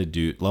 level-headed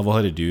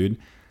dude.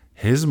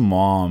 His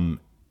mom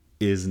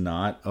is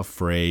not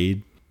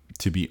afraid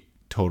to be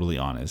totally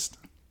honest.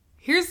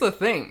 Here's the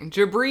thing.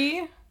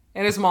 Jabri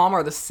and his mom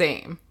are the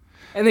same.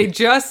 And they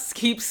just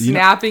keep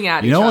snapping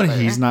at each other. You know what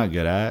he's not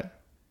good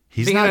at?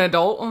 He's being not an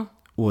adult?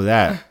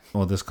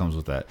 Well, this comes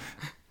with that.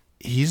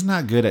 He's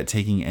not good at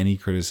taking any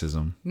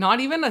criticism. Not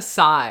even a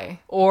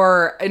sigh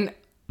or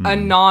a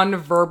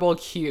non-verbal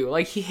cue.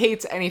 Like, he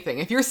hates anything.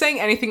 If you're saying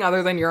anything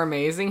other than you're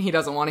amazing, he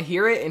doesn't want to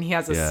hear it, and he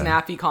has a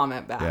snappy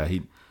comment back. Yeah,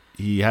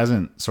 he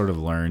hasn't sort of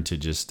learned to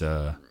just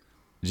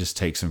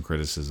take some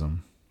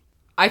criticism.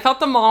 I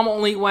thought the mom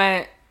only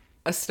went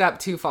a step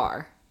too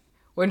far.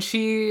 When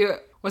she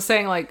was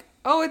saying, like,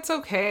 oh, it's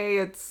okay,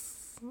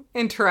 it's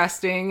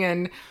interesting,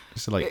 and...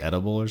 Is it, like,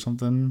 edible or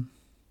something?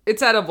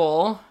 It's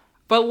edible.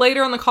 But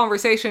later in the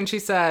conversation, she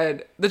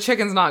said, the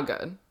chicken's not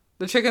good.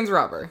 The chicken's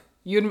rubber.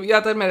 You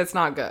have to admit it's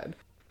not good.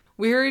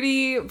 We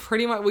already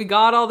we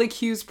got all the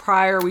cues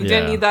prior. We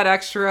didn't need that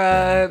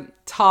extra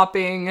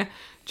topping.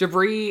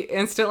 Jabri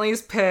instantly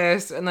is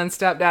pissed, and then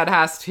stepdad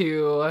has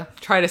to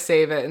try to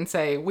save it and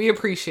say, we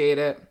appreciate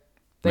it.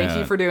 Thank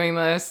you for doing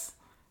this.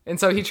 And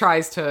so he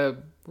tries to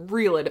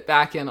reel it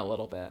back in a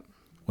little bit.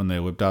 When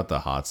they whipped out the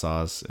hot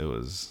sauce, it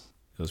was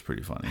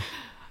pretty funny.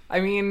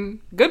 I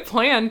mean, good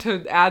plan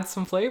to add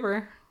some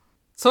flavor.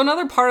 So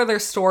another part of their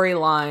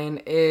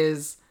storyline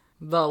is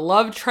the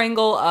love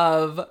triangle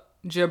of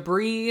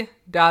Jabri,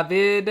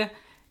 David,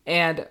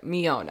 and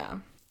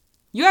Miona.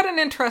 You had an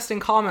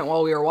interesting comment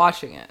while we were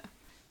watching it.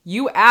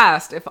 You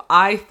asked if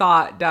I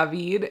thought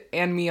David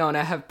and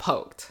Miona have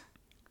poked.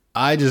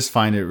 I just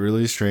find it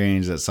really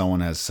strange that someone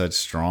has such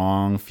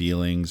strong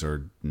feelings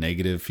or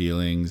negative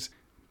feelings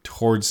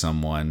towards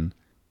someone.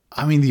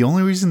 I mean, the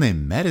only reason they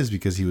met is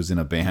because he was in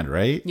a band,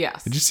 right?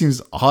 Yes. It just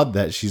seems odd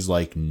that she's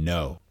like,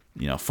 no,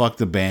 fuck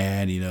the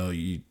band,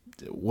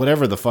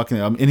 whatever the fucking.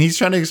 And he's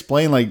trying to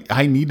explain, like,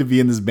 I need to be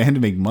in this band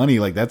to make money.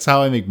 Like, that's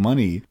how I make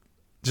money.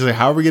 She's like,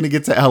 how are we going to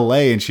get to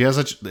LA? And she has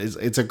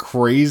it's a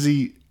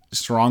crazy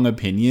strong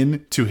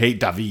opinion to hate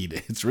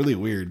David. It's really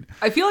weird.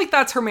 I feel like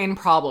that's her main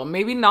problem.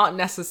 Maybe not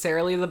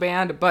necessarily the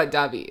band, but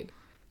David.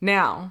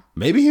 Now,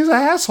 maybe he's an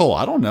asshole.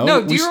 I don't know.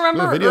 No, do you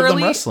remember a video of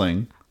them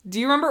wrestling? Do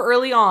you remember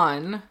early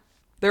on,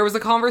 there was a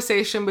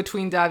conversation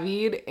between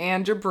David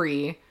and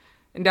Jabri,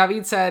 and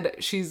David said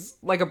she's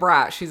like a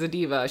brat. She's a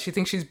diva. She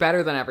thinks she's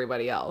better than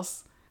everybody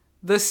else.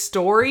 The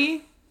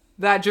story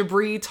that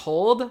Jabri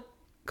told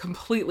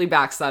completely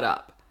backs that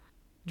up.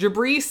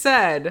 Jabri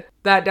said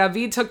that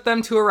David took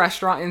them to a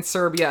restaurant in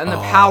Serbia and the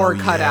power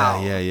cut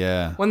out.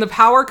 Yeah. When the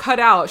power cut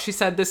out, she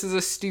said, this is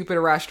a stupid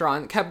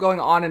restaurant. It kept going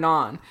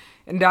on.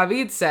 And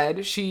David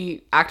said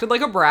she acted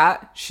like a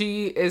brat.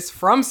 She is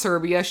from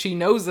Serbia. She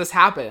knows this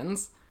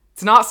happens.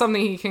 It's not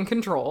something he can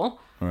control.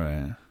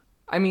 Right.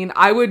 I mean,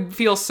 I would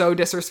feel so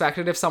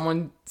disrespected if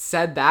someone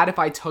said that if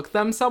I took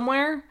them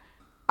somewhere.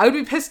 I would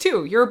be pissed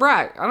too. You're a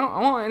brat. I don't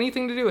want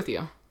anything to do with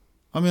you.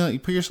 I mean, like, you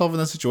put yourself in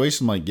that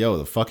situation, like, yo,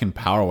 the fucking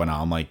power went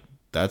out. I'm like,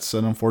 that's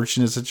an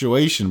unfortunate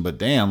situation, but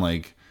damn,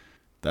 like,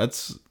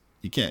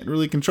 you can't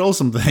really control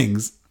some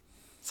things.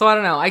 So I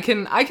don't know. I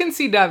can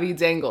see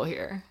David's angle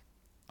here.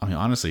 I mean,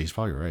 honestly, he's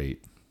probably right.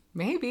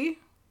 Maybe.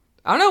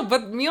 I don't know,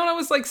 but Miona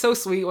was like so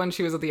sweet when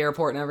she was at the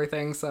airport and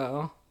everything,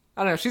 so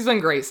I don't know. She's been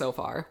great so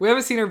far. We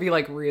haven't seen her be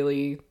like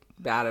really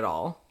bad at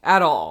all.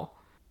 At all.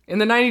 In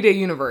the 90-day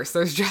universe,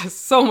 there's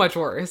just so much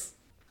worse.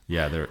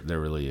 Yeah, there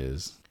really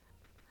is.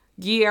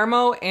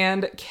 Guillermo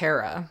and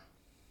Kara.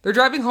 They're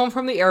driving home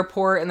from the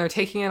airport and they're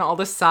taking in all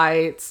the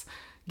sights.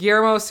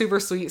 Guillermo's super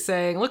sweet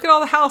saying, look at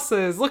all the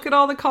houses, look at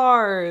all the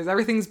cars,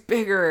 everything's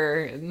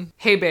bigger. And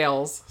hay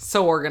bales,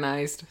 so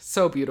organized,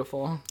 so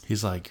beautiful.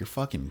 He's like, your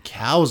fucking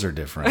cows are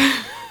different.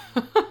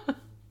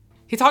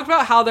 He talked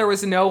about how there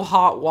was no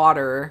hot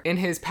water in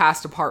his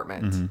past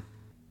apartment. Mm-hmm.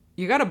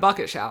 You got a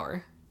bucket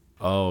shower.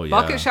 Oh, yeah.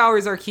 Bucket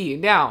showers are key.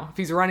 Now, if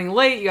he's running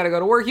late, you got to go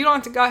to work. You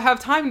don't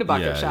have time to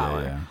bucket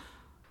shower. Yeah.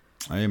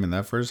 I mean,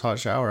 that first hot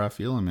shower, I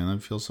feel it, man.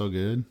 That feels so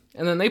good.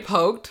 And then they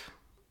poked.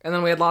 And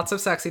then we had lots of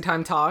sexy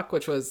time talk,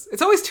 which was,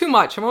 it's always too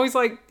much. I'm always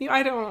like,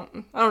 I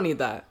don't need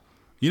that.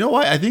 You know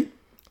what?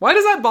 Why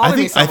does that bother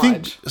me so much? I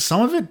think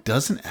some of it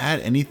doesn't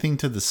add anything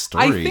to the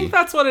story. I think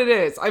that's what it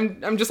is.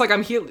 I'm just like,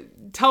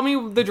 tell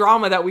me the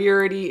drama that we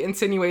already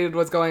insinuated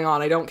was going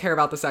on. I don't care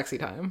about the sexy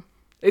time.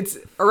 It's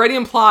already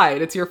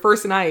implied. It's your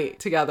first night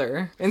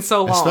together in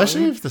so long.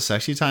 Especially if the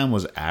sexy time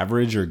was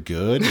average or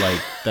good.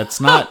 Like,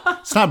 it's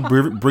not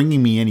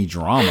bringing me any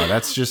drama.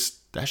 That's just,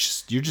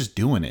 you're just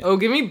doing it. Oh,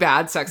 give me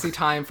bad sexy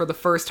time for the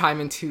first time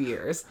in 2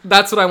 years.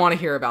 That's what I want to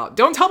hear about.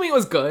 Don't tell me it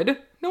was good.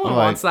 No one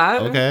wants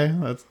that. Okay,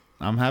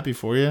 I'm happy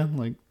for you.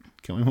 Like,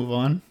 can we move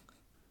on?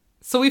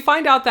 So we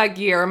find out that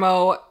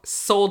Guillermo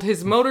sold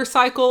his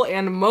motorcycle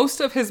and most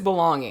of his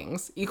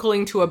belongings,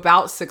 equaling to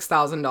about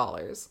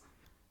 $6,000.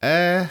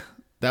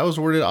 That was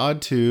worded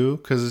odd too,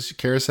 because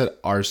Kara said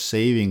our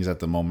savings at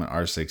the moment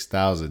are $6,000.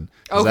 Does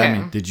okay. that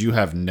mean, did you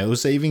have no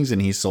savings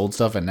and he sold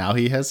stuff and now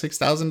he has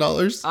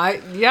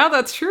 $6,000? Yeah,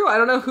 that's true. I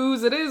don't know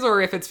whose it is or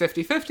if it's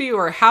 50-50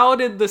 or how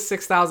did the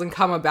 $6,000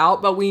 come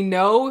about, but we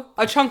know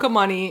a chunk of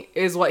money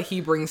is what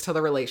he brings to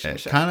the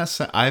relationship.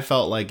 I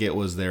felt like it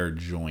was their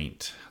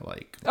joint.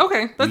 Like,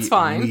 okay, that's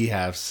fine. We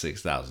have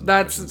 $6,000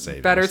 That's in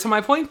savings. Better to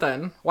my point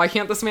then. Why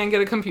can't this man get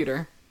a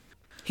computer?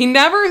 He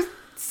never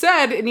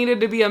said it needed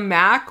to be a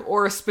Mac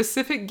or a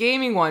specific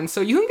gaming one, so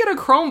you can get a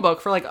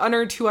Chromebook for like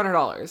under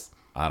 $200.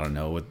 I don't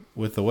know.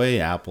 With the way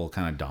Apple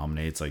kind of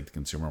dominates like the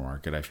consumer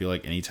market, I feel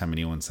like anytime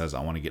anyone says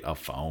I want to get a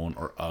phone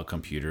or a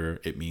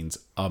computer, it means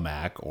a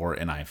Mac or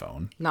an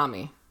iPhone. Not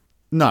me.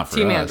 Not for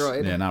Team us.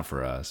 Android. Yeah, not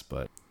for us,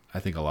 but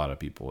I think a lot of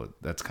people,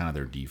 that's kind of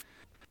their default.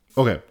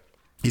 Okay.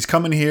 He's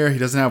coming here. He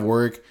doesn't have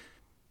work.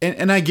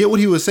 And I get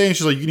what he was saying.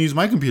 She's like, you can use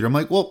my computer. I'm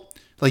like, well,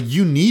 like,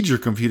 you need your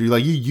computer.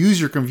 Like, you use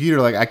your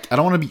computer. Like, I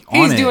don't want to be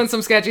on it. He's doing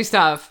some sketchy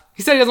stuff.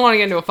 He said he doesn't want to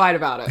get into a fight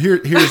about it.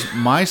 Here's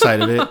my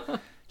side of it.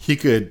 He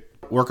could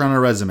work on a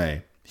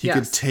resume. He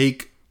could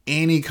take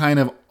any kind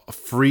of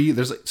free...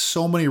 There's like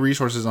so many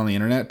resources on the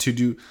internet to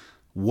do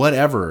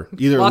whatever.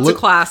 Either lots of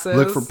classes.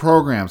 Look for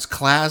programs,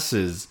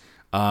 classes.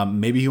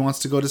 Maybe he wants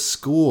to go to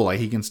school. Like,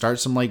 he can start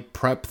some, like,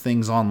 prep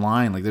things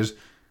online. Like, there's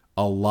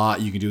a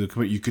lot you can do.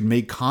 You could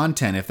make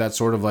content if that's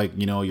sort of like,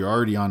 you're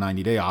already on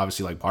 90 Day.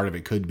 Obviously, like, part of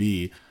it could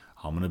be,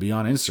 I'm going to be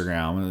on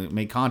Instagram. I'm going to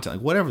make content.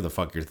 Like, whatever the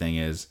fuck your thing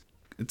is.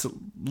 It's a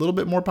little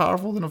bit more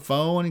powerful than a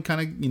phone and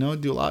kind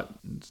of, do a lot.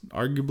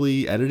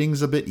 Arguably,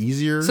 editing's a bit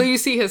easier. So you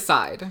see his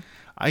side.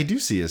 I do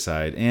see his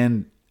side.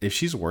 And if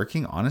she's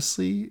working,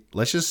 honestly,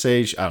 let's just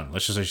say she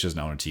doesn't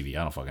own a TV.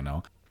 I don't fucking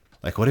know.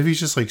 Like, what if he's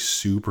just, like,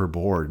 super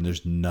bored and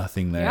there's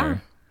nothing there? Yeah.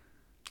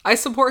 I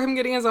support him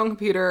getting his own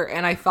computer,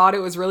 and I thought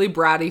it was really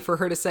bratty for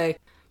her to say,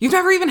 you've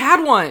never even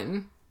had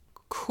one.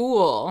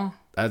 Cool.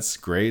 That's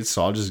great.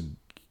 So I'll just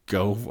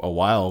go a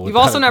while. You've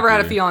also never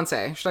had a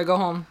fiance. Should I go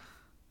home?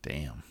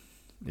 Damn.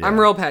 Yeah. I'm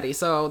real petty,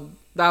 so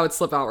that would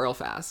slip out real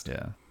fast.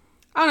 Yeah.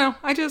 I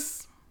don't know.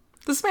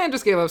 This man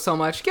just gave up so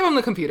much. Give him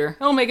the computer.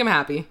 It'll make him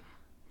happy.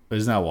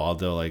 Isn't that wild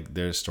though? Like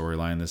their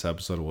storyline this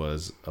episode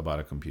was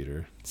about a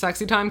computer.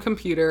 Sexy time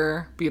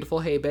computer, beautiful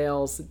hay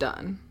bales,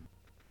 done.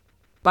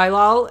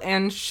 Bilal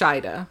and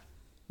Shida.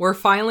 We're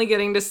finally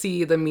getting to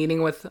see the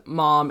meeting with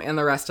Mom and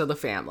the rest of the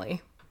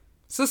family.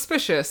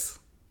 Suspicious.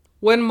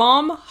 When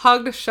Mom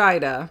hugged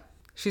Shida,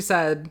 she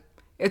said,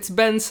 "It's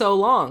been so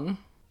long."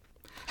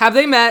 Have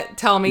they met?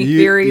 Tell me.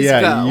 Theories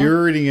go.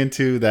 You're reading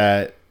into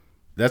that.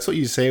 That's what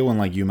you say when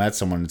like you met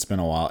someone. It's been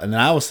a while. And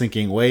then I was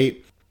thinking,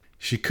 wait,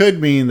 she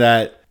could mean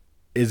that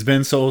it's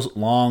been so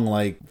long,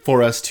 like,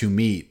 for us to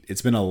meet.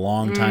 It's been a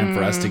long time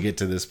for us to get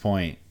to this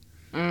point.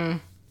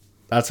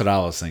 That's what I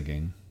was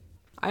thinking.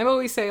 I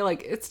always say,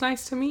 like, it's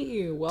nice to meet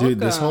you. Welcome. Dude,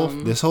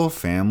 this whole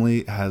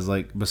family has,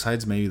 like,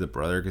 besides maybe the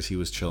brother because he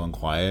was chill and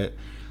quiet,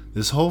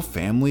 this whole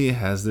family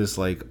has this,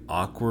 like,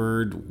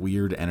 awkward,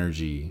 weird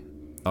energy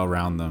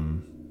around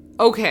them.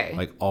 Okay.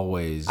 Like,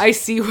 always. I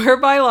see where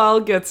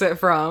Bilal gets it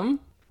from.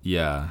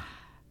 Yeah.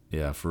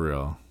 Yeah, for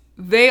real.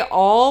 They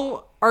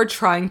all are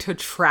trying to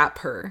trap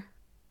her.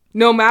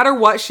 No matter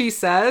what she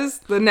says,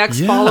 the next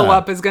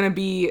follow-up is going to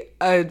be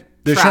a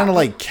They're trap. trying to,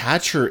 like,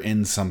 catch her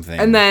in something.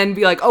 And then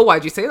be like, oh,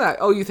 why'd you say that?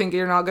 Oh, you think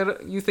you're not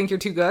good? You think you're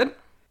too good?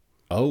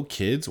 Oh,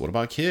 kids? What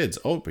about kids?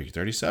 Oh, but you're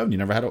 37. You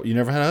never had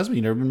a husband.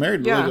 You never been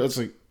married. Yeah. It's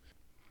like,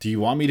 do you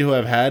want me to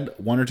have had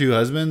one or two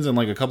husbands and,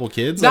 like, a couple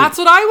kids? That's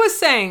what I was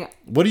saying.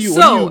 What are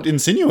you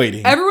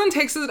insinuating? Everyone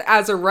takes it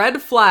as a red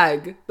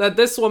flag that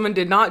this woman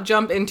did not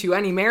jump into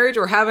any marriage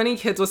or have any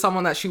kids with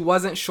someone that she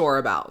wasn't sure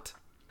about.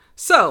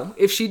 So,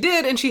 if she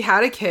did and she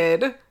had a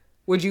kid,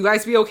 would you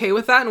guys be okay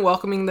with that and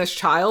welcoming this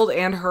child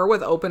and her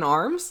with open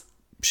arms?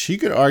 She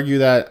could argue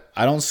that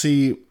I don't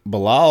see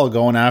Bilal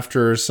going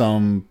after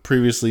some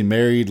previously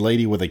married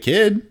lady with a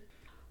kid.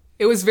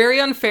 It was very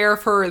unfair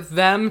for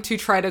them to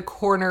try to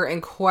corner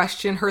and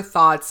question her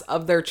thoughts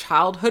of their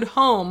childhood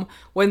home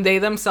when they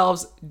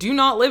themselves do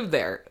not live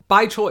there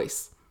by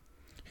choice.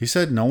 He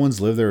said no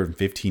one's lived there in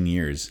 15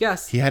 years.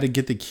 Yes. He had to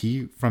get the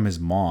key from his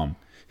mom.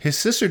 His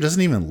sister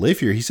doesn't even live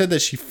here. He said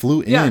that she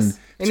flew in. Yes,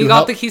 and he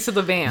got the keys to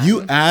the van.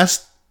 You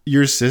asked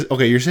your sister.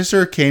 Okay, your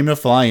sister came to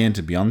fly in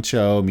to be on the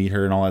show, meet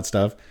her and all that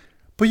stuff.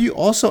 But you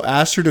also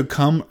asked her to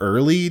come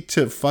early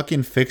to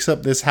fucking fix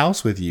up this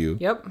house with you.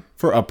 Yep.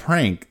 For a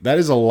prank. That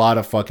is a lot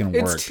of fucking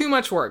work. It's too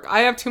much work. I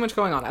have too much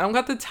going on. I don't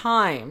got the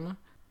time.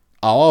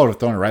 I would have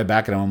thrown it right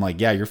back at him. I'm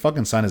like, yeah, your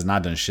fucking son has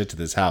not done shit to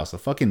this house. The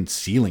fucking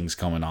ceiling's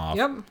coming off.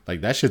 Yep.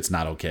 Like, that shit's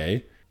not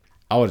okay.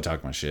 I would have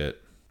talked my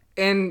shit.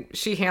 And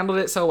she handled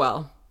it so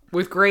well.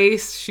 With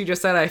grace, she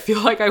just said, I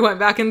feel like I went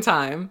back in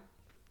time.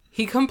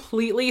 He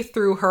completely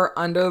threw her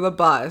under the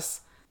bus,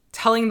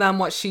 telling them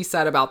what she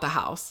said about the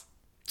house.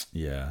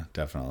 Yeah,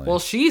 definitely. Well,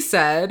 she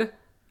said,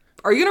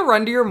 are you going to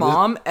run to your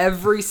mom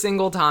every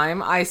single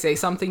time I say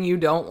something you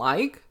don't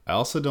like? I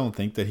also don't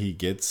think that he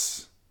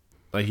gets...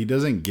 Like, he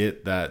doesn't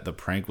get that the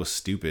prank was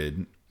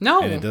stupid.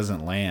 No. And it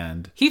doesn't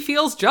land. He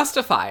feels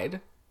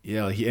justified.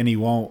 Yeah, he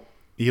won't...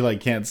 He,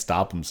 like, can't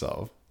stop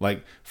himself.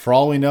 Like, for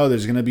all we know,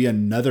 there's going to be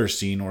another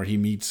scene where he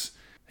meets...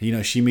 You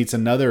know, she meets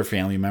another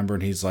family member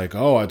and he's like,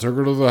 oh, I took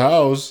her to the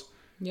house.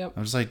 Yep.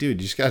 I'm just like,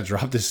 dude, you just got to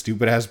drop this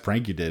stupid ass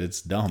prank you did.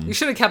 It's dumb. You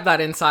should have kept that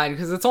inside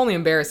because it's only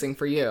embarrassing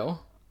for you.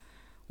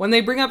 When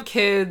they bring up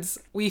kids,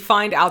 we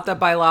find out that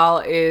Bilal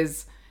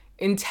is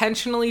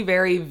intentionally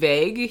very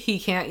vague. He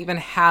can't even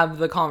have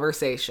the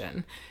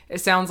conversation. It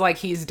sounds like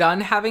he's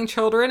done having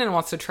children and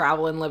wants to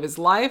travel and live his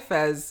life,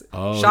 as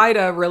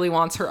Shida really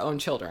wants her own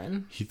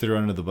children. He threw her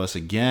under the bus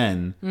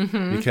again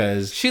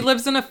because... She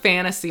lives in a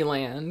fantasy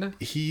land.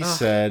 He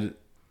said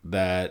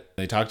that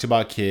they talked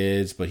about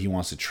kids, but he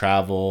wants to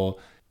travel,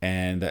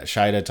 and that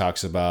Shida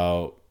talks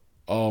about,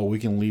 oh, we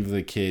can leave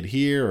the kid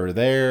here or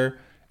there,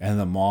 and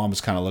the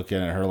mom's kind of looking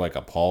at her like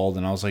appalled,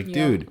 and I was like,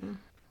 dude,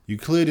 you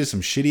clearly did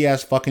some shitty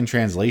ass fucking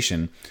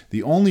translation.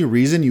 The only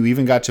reason you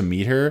even got to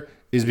meet her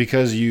is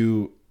because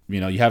you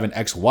have an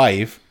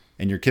ex-wife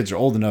and your kids are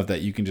old enough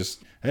that you can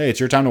just, hey, it's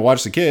your time to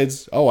watch the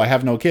kids. Oh, I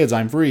have no kids.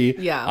 I'm free.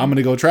 Yeah. I'm going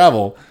to go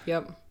travel.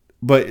 Yep.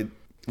 But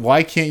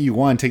why can't you,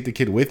 one, take the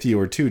kid with you,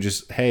 or two,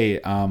 just, hey,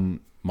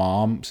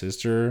 mom,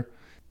 sister,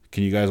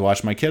 can you guys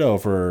watch my kiddo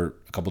for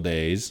a couple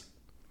days?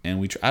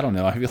 And I don't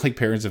know. I feel like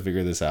parents have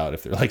figured this out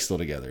if they're like still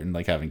together and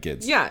like having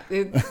kids. Yeah.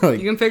 Like,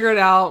 you can figure it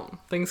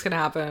out. Things can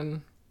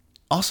happen.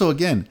 Also,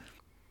 again,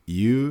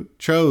 you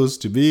chose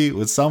to be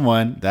with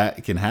someone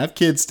that can have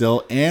kids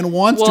still and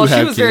wants to have kids.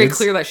 Well, she was very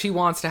clear that she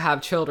wants to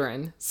have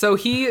children. So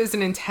he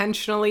isn't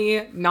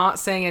intentionally not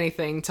saying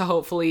anything to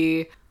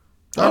hopefully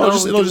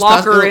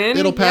lock her in.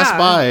 It'll pass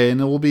by and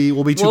we'll be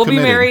too committed. We'll be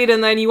married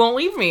and then you won't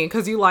leave me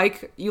because you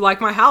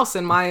like my house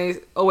and my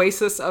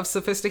oasis of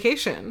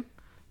sophistication.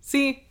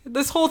 See,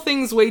 this whole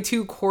thing's way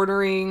too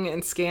cornering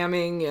and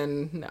scamming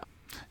and no.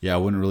 Yeah,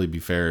 it wouldn't really be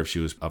fair if she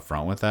was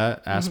upfront with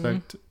that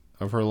aspect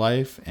of her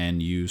life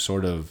and you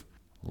sort of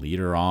lead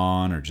her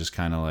on, or just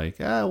kind of like,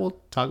 we'll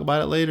talk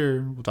about it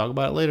later.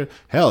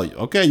 Hell,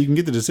 okay, you can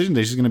get the decision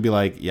day. She's going to be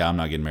like, yeah, I'm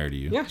not getting married to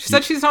you. Yeah, she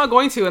said she's not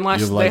going to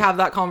unless they have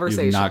that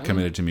conversation. You've not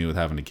committed to me with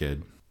having a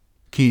kid.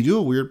 Can you do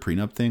a weird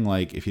prenup thing?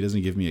 Like, if he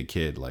doesn't give me a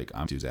kid, like,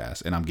 I'm dude's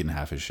ass, and I'm getting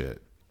half his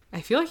shit.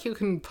 I feel like you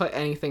can put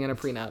anything in a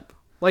prenup.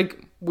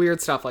 Like,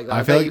 weird stuff like that.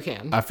 I bet you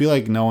can. I feel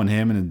like knowing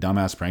him and the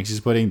dumbass pranks he's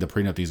putting, the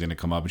prenup thing's going to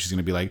come up, and she's going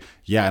to be like,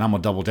 yeah, and I'm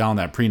going to double down on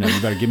that prenup.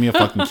 You better give me a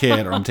fucking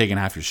kid, or I'm taking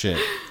half your shit.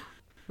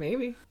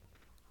 Maybe.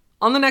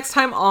 On the next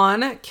time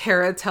on,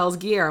 Kara tells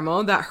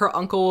Guillermo that her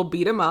uncle will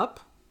beat him up.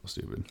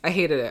 Stupid. I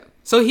hated it.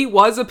 So he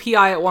was a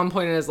PI at one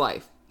point in his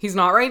life. He's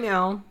not right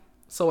now,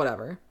 so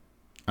whatever.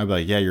 I'd be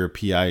like, yeah, you're a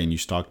PI and you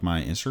stalked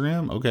my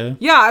Instagram? Okay.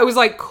 Yeah, I was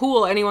like,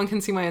 cool, anyone can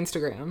see my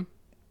Instagram.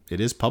 It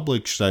is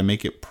public. Should I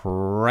make it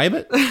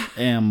private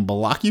and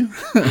block you?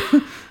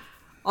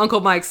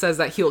 Uncle Mike says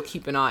that he'll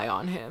keep an eye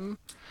on him.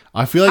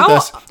 I feel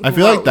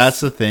like that's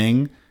the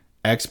thing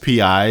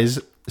ex-PIs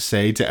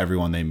say to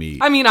everyone they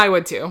meet. I mean, I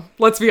would too.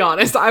 Let's be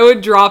honest. I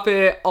would drop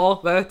it all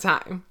the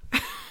time.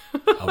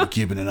 I'll be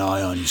keeping an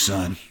eye on you,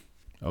 son.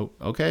 Oh,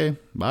 okay.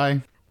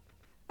 Bye.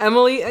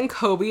 Emily and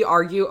Kobe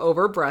argue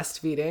over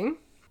breastfeeding.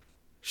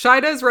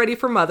 Shida is ready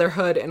for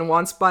motherhood and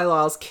wants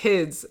Bilal's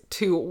kids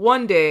to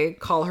one day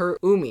call her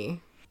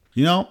Umi.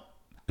 You know,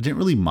 I didn't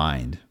really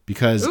mind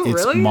because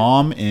it's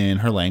mom in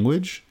her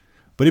language.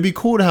 But it'd be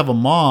cool to have a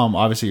mom.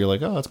 Obviously, you're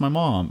like, oh, that's my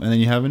mom. And then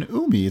you have an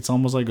Umi. It's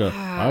almost like I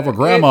have a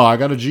grandma. I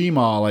got a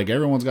G-ma. Like,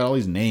 everyone's got all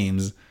these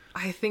names.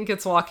 I think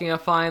it's walking a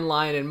fine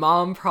line, and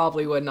mom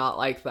probably would not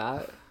like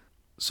that.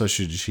 So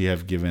should she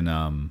have given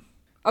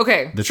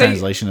the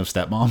translation of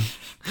stepmom?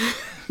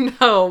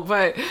 No,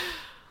 but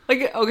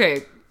like,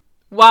 okay,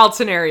 wild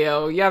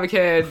scenario. You have a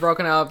kid,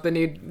 broken up, the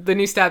new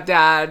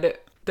stepdad,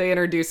 they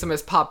introduce him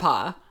as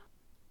Papa.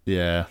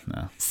 Yeah,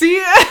 no.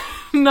 See?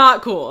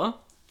 Not cool.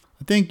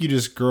 I think you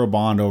just grow a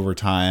bond over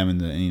time,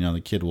 and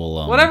the kid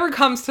will... whatever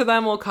comes to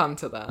them will come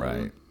to them.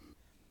 Right.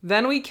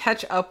 Then we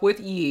catch up with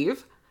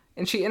Eve,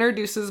 and she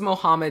introduces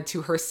Mohammed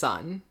to her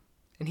son.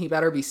 And he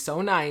better be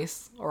so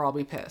nice, or I'll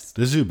be pissed.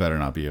 This dude better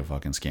not be a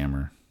fucking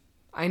scammer.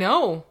 I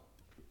know.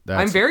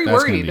 I'm very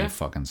worried. That's gonna be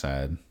fucking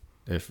sad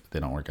if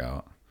they don't work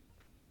out.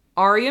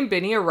 Ari and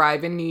Benny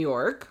arrive in New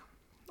York.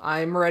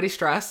 I'm already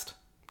stressed.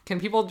 Can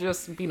people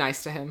just be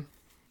nice to him?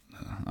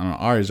 I don't know.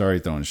 Ari's already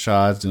throwing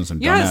shots, doing some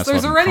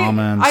dumbass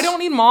comments. I don't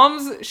need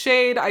mom's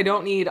shade. I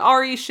don't need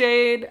Ari's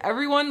shade.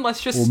 Everyone,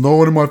 let's just... Well, no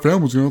one in my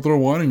family's going to throw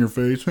wine in your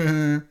face.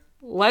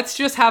 Let's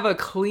just have a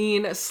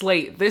clean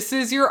slate. This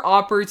is your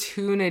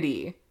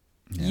opportunity.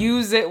 Yeah.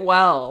 Use it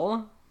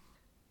well.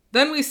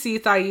 Then we see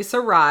Thais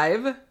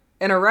arrive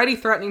and already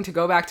threatening to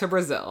go back to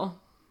Brazil.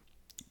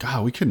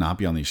 God, we could not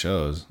be on these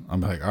shows.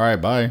 I'm like, all right,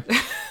 bye.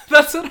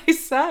 That's what I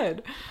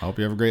said. I hope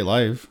you have a great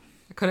life.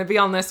 I couldn't be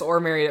on this or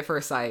Married at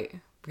First Sight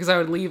because I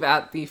would leave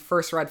at the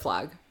first red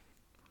flag.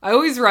 I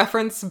always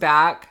reference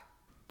back.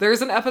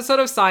 There's an episode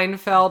of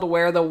Seinfeld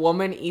where the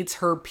woman eats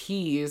her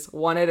peas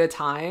one at a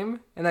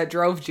time, and that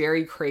drove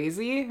Jerry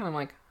crazy. And I'm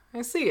like,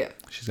 I see it.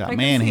 She's got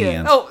man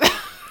hands. Oh,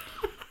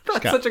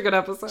 that's such a good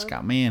episode. She's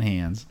got man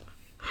hands.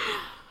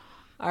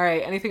 All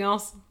right. Anything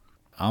else?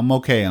 I'm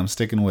okay. I'm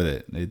sticking with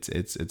it.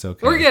 It's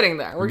okay. We're getting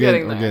there. We're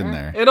getting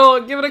there.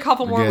 It'll give it a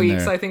couple more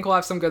weeks. I think we'll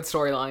have some good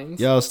storylines.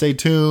 Yo, stay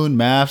tuned.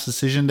 MAFS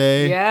Decision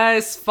Day.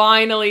 Yes,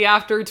 finally,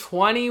 after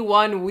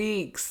 21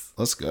 weeks.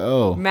 Let's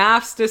go.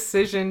 MAFS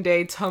Decision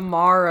Day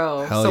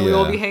tomorrow. Hell so we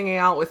will be hanging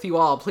out with you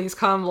all. Please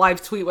come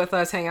live tweet with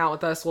us, hang out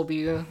with us. We'll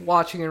be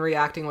watching and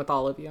reacting with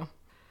all of you.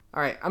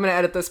 All right, I'm going to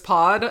edit this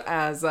pod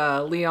as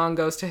Leon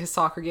goes to his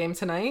soccer game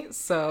tonight.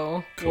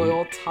 So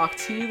We'll talk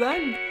to you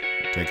then.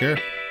 Take care.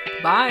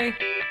 Bye.